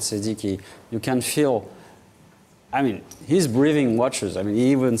Mohamed Siddiqui. You can feel, he's breathing watches.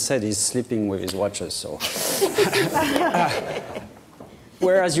 He even said he's sleeping with his watches, so.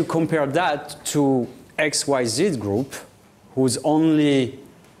 Whereas you compare that to XYZ group, whose only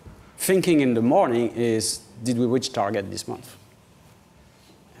thinking in the morning is, did we reach target this month?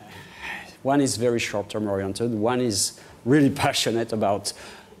 One is very short-term oriented. One is really passionate about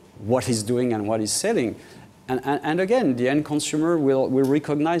what he's doing and what he's selling. And again, the end consumer will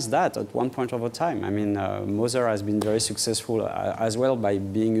recognize that at one point of a time. Moser has been very successful as well by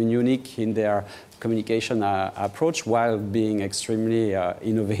being unique in their communication approach while being extremely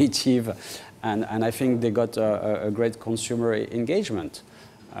innovative. And I think they got a great consumer engagement.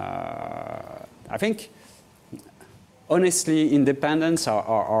 I think, honestly, independence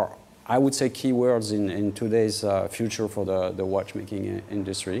are I would say, keywords in today's future for the watchmaking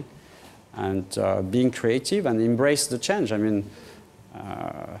industry. And being creative and embrace the change.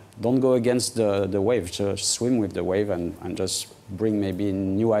 Don't go against the wave, just swim with the wave and just bring maybe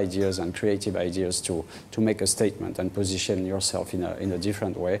new ideas and creative ideas to make a statement and position yourself in a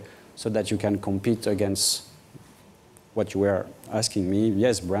different way so that you can compete against what you were asking me.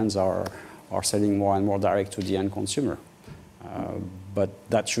 Yes, brands are selling more and more direct to the end consumer. But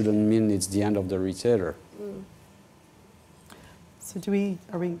that shouldn't mean it's the end of the retailer. Mm. So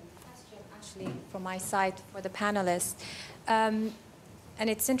are we? Actually, from my side for the panelists. And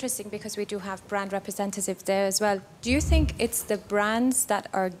it's interesting because we do have brand representatives there as well. Do you think it's the brands that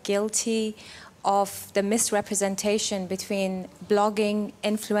are guilty of the misrepresentation between blogging,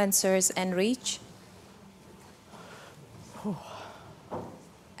 influencers, and reach?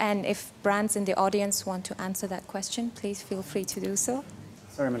 And if brands in the audience want to answer that question, please feel free to do so.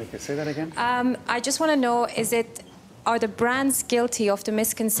 Sorry, Malika, say that again. I just want to know, are the brands guilty of the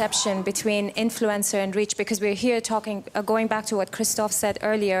misconception between influencer and reach? Because we're here talking, going back to what Christophe said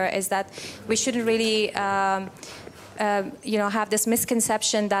earlier, is that we shouldn't really, have this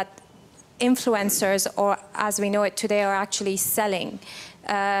misconception that influencers, or as we know it today, are actually selling.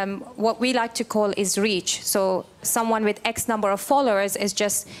 What we like to call is reach. So someone with X number of followers is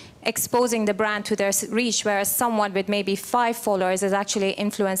just exposing the brand to their reach, whereas someone with maybe 5 followers is actually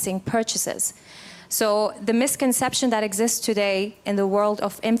influencing purchases. So the misconception that exists today in the world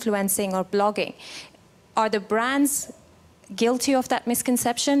of influencing or blogging, are the brands guilty of that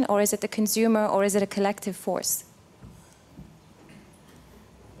misconception, or is it the consumer, or is it a collective force?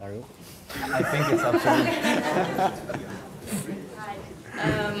 Dario? I think it's absolutely...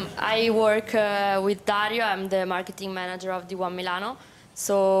 I work with Dario. I'm the marketing manager of D1 Milano.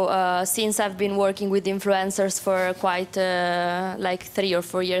 So since I've been working with influencers for quite like 3 or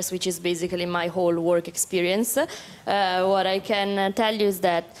 4 years, which is basically my whole work experience, what I can tell you is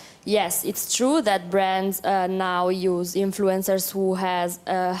that yes, it's true that brands now use influencers who has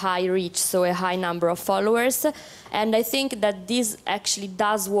a high reach, so a high number of followers. And I think that this actually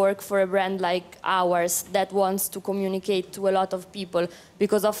does work for a brand like ours that wants to communicate to a lot of people,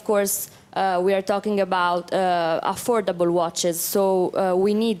 because of course we are talking about affordable watches, so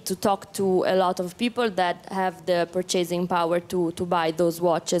we need to talk to a lot of people that have the purchasing power to buy those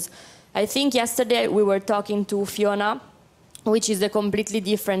watches. I think yesterday we were talking to Fiona, which is a completely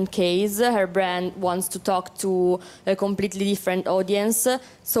different case. Her brand wants to talk to a completely different audience,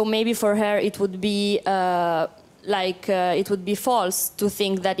 so maybe for her it would be it would be false to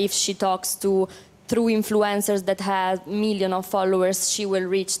think that if she talks to through influencers that have millions of followers, she will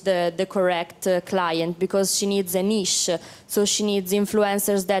reach the correct client, because she needs a niche. So she needs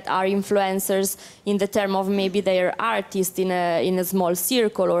influencers that are influencers in the term of maybe they're artists in a small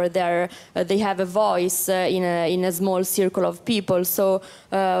circle, or they have a voice in a small circle of people. So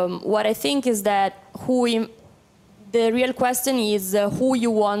what I think is that the real question is who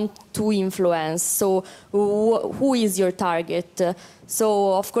you want to influence. So who is your target?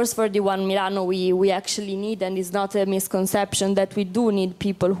 So of course for D1 Milano we actually need, and it's not a misconception, that we do need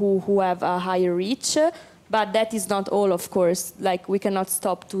people who have a higher reach, but that is not all, of course. Like, we cannot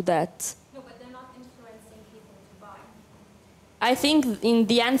stop to that. No, but they're not influencing people to buy. I think in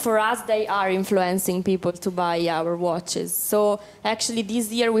the end for us they are influencing people to buy our watches. So actually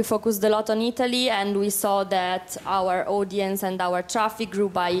this year we focused a lot on Italy and we saw that our audience and our traffic grew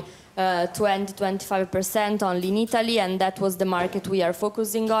by 20-25% only in Italy, and that was the market we are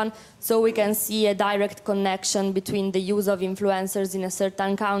focusing on. So we can see a direct connection between the use of influencers in a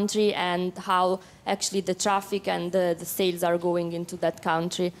certain country and how actually the traffic and the sales are going into that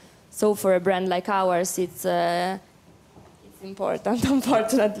country. So for a brand like ours, it's important,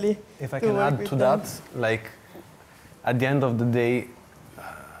 unfortunately. If I can add to that, like at the end of the day,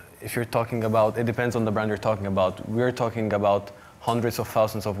 if you're talking about, it depends on the brand you're talking about. We're talking about hundreds of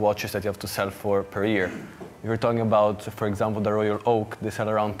thousands of watches that you have to sell for per year. If you're talking about, for example, the Royal Oak, they sell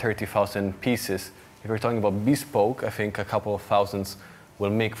around 30,000 pieces. If you're talking about bespoke, I think a couple of thousands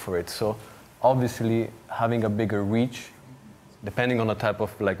will make for it. So obviously having a bigger reach, depending on the type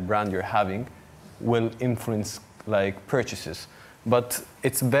of like brand you're having, will influence like purchases. But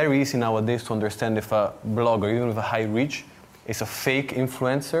it's very easy nowadays to understand if a blogger, even with a high reach, is a fake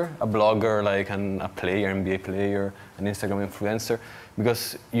influencer, a blogger like a player, NBA player, an Instagram influencer,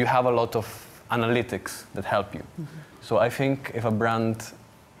 because you have a lot of analytics that help you. So I think if a brand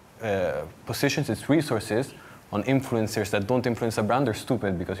positions its resources on influencers that don't influence a brand, they're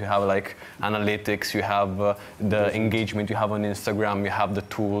stupid, because you have like analytics, you have the engagement you have on Instagram, you have the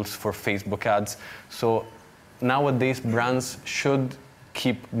tools for Facebook ads. So nowadays brands should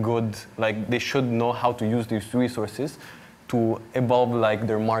keep good, like they should know how to use these resources to evolve like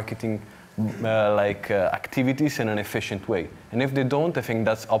their marketing activities in an efficient way. And if they don't, I think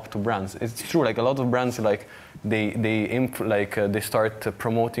that's up to brands. It's true, like a lot of brands, like they start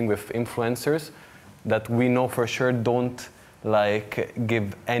promoting with influencers that we know for sure don't like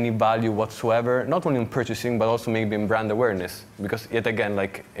give any value whatsoever, not only in purchasing, but also maybe in brand awareness. Because yet again,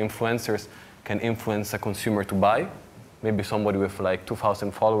 like influencers can influence a consumer to buy. Maybe somebody with like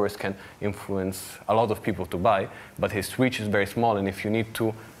 2,000 followers can influence a lot of people to buy, but his reach is very small. And if you need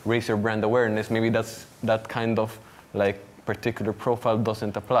to raise your brand awareness, maybe that kind of like particular profile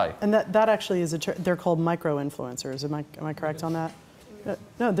doesn't apply. And that actually is they're called micro-influencers. Am I correct on that?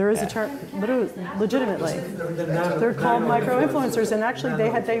 No, there is a term, legitimately. They're called micro-influencers, and actually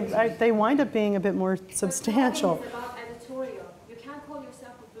they wind up being a bit more substantial. It's about editorial. You can't call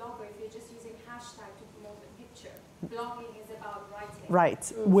yourself a blogger if you're just using hashtag to promote a picture. Blogging is about writing.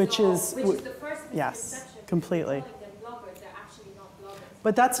 Right, which is the first yes, completely. Bloggers, they're actually not bloggers.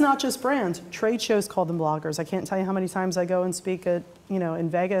 But that's not just brands. Trade shows call them bloggers. I can't tell you how many times I go and speak at, in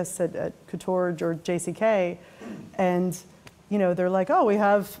Vegas at Couture or JCK, and they're like, oh, we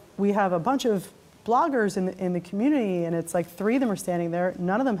have a bunch of bloggers in the community, and it's like 3 of them are standing there.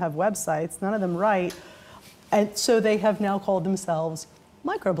 None of them have websites. None of them write, and so they have now called themselves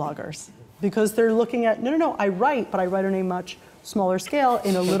microbloggers because they're looking at no, I write, but I write on a much smaller scale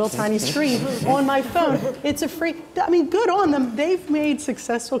in a little tiny screen on my phone. It's a free. I mean, good on them. They've made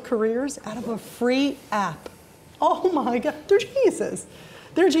successful careers out of a free app. Oh my God, they're geniuses.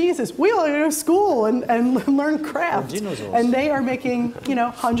 They're geniuses. We all go to school and learn craft. And they are making,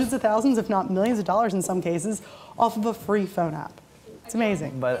 hundreds of thousands, if not millions of dollars in some cases, off of a free phone app. It's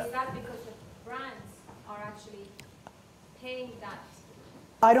amazing. But is that because the brands are actually paying that?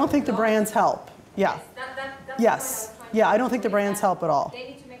 I don't think the brands help. Yeah. Yes. Yeah, I don't think the brands help at all. They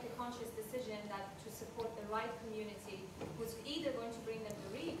need to make a conscious decision that to support the right community who's either going to bring them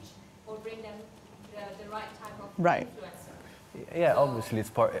the reach or bring them the right type of influencer. Yeah, obviously it's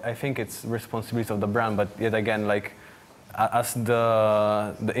part. I think it's responsibility of the brand, but yet again, like as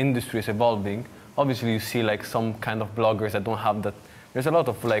the industry is evolving, obviously you see like some kind of bloggers that don't have that. There's a lot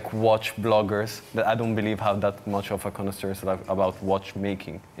of like watch bloggers that I don't believe have that much of a connoisseur about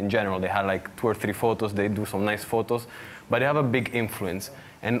watchmaking in general. They have like 2 or 3 photos. They do some nice photos, but they have a big influence.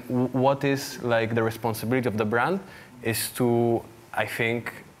 And what is like the responsibility of the brand is to, I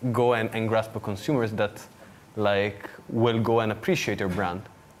think, go and grasp the consumers that like will go and appreciate your brand,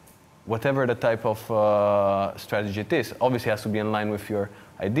 whatever the type of strategy it is. Obviously it has to be in line with your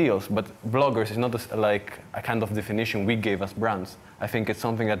ideals, but bloggers is not like a kind of definition we gave as brands. I think it's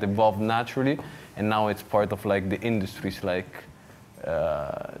something that evolved naturally, and now it's part of like the industry's like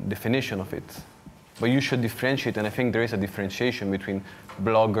definition of it. But you should differentiate, and I think there is a differentiation between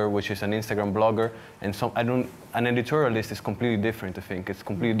blogger, which is an Instagram blogger, and an editorialist is completely different. I think it's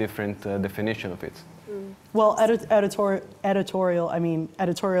completely different definition of it. Well, editorial. I mean,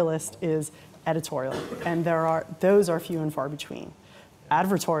 editorialist is editorial, and those are few and far between.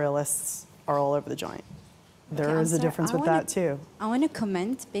 Advertorialists are all over the joint. there is a difference with that too. I want to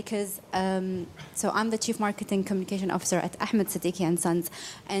comment because, so I'm the Chief Marketing Communication Officer at Ahmed Siddiqui & Sons,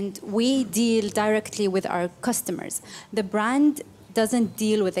 and we deal directly with our customers. The brand doesn't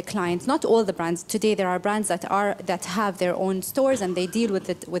deal with the clients. Not all the brands. Today there are brands that have their own stores and they deal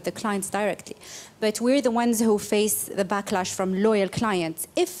with the clients directly. But we're the ones who face the backlash from loyal clients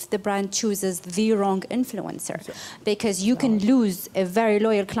if the brand chooses the wrong influencer. Because you can lose a very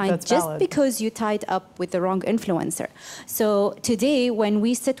loyal client just because you tied up with the wrong influencer. So today when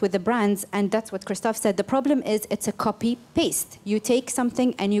we sit with the brands, and that's what Christophe said, the problem is it's a copy-paste. You take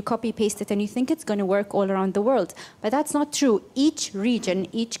something and you copy-paste it and you think it's going to work all around the world. But that's not true. Each region,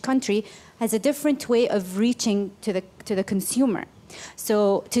 each country has a different way of reaching to the consumer.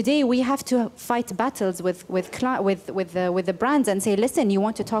 So today we have to fight battles with the brands and say, listen, you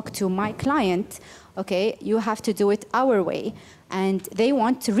want to talk to my client, okay? You have to do it our way, and they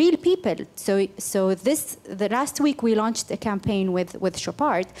want real people. So the last week we launched a campaign with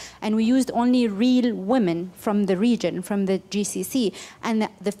Chopard, and we used only real women from the region, from the GCC, and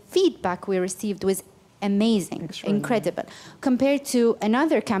the feedback we received was amazing, incredible, compared to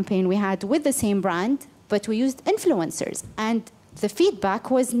another campaign we had with the same brand, but we used influencers, and the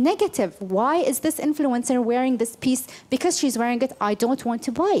feedback was negative. Why is this influencer wearing this piece? Because she's wearing it, I don't want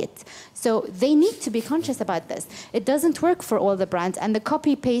to buy it. So they need to be conscious about this. It doesn't work for all the brands, and the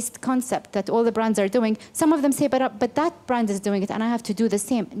copy-paste concept that all the brands are doing, some of them say, but that brand is doing it and I have to do the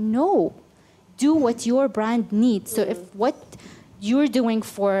same. No, do what your brand needs. So if what you're doing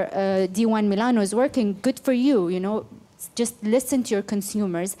for D1 Milano is working, good for you, you know. Just listen to your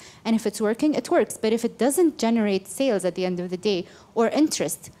consumers, and if it's working, it works. But if it doesn't generate sales at the end of the day or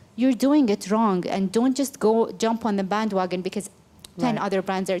interest, you're doing it wrong, and don't just go jump on the bandwagon because 10 other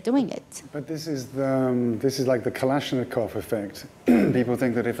brands are doing it. But this is like the Kalashnikov effect. People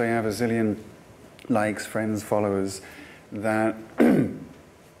think that if they have a zillion likes, friends, followers, that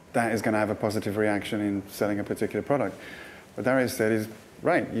that is going to have a positive reaction in selling a particular product. What Darius said is,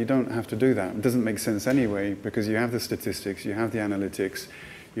 right, you don't have to do that. It doesn't make sense anyway, because you have the statistics, you have the analytics,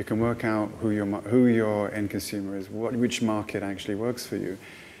 you can work out who your end consumer is, which market actually works for you.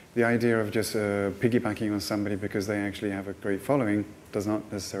 The idea of just piggybacking on somebody because they actually have a great following does not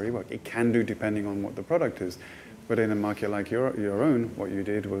necessarily work. It can do depending on what the product is. But in a market like your own, what you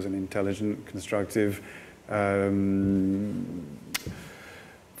did was an intelligent, constructive,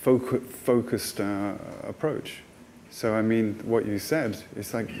 focused approach. So I mean, what you said,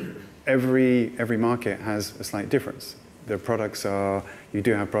 it's like every market has a slight difference. The products you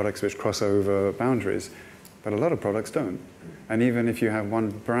do have products which cross over boundaries, but a lot of products don't. And even if you have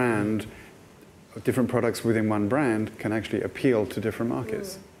one brand, different products within one brand can actually appeal to different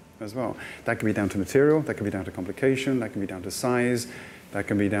markets as well. That can be down to material, that can be down to complication, that can be down to size, that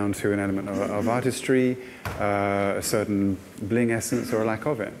can be down to an element of artistry, a certain bling essence or a lack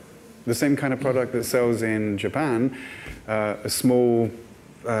of it. The same kind of product that sells in Japan, a small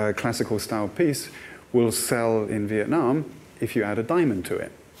classical style piece, will sell in Vietnam if you add a diamond to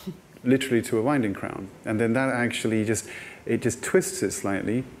it, literally to a winding crown. And then that actually just twists it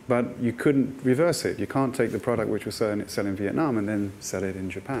slightly, but you couldn't reverse it. You can't take the product which was sell in Vietnam and then sell it in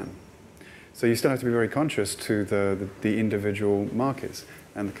Japan. So you still have to be very conscious to the individual markets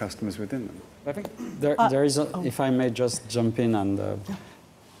and the customers within them. I think there is, if I may just jump in, and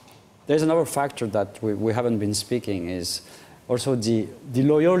there's another factor that we haven't been speaking, is also the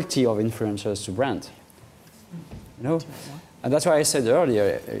loyalty of influencers to brand. You know? And that's why I said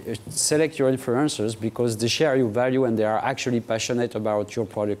earlier, select your influencers because they share your value and they are actually passionate about your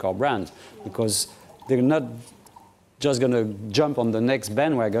product or brand, because they're not just going to jump on the next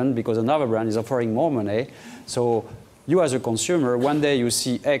bandwagon because another brand is offering more money. So you as a consumer, one day you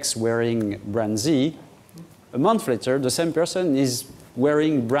see X wearing brand Z, a month later the same person is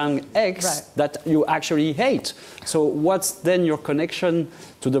wearing brand X that you actually hate. So what's then your connection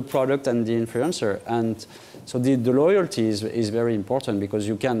to the product and the influencer? And so the loyalty is very important, because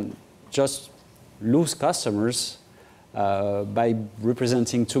you can just lose customers by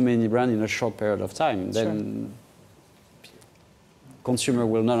representing too many brands in a short period of time. Then consumer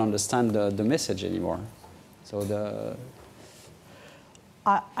will not understand the message anymore. So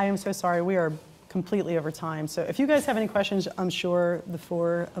I am so sorry. We are completely over time. So if you guys have any questions, I'm sure the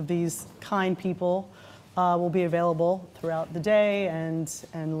four of these kind people will be available throughout the day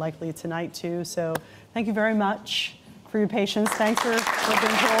and likely tonight too. So thank you very much for your patience. Thanks for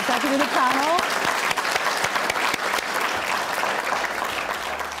being here. Thank you to the panel.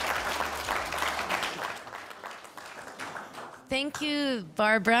 Thank you,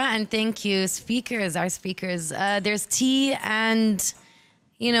 Barbara, and thank you, our speakers. There's tea and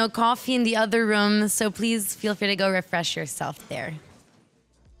you know, coffee in the other room. So please feel free to go refresh yourself there.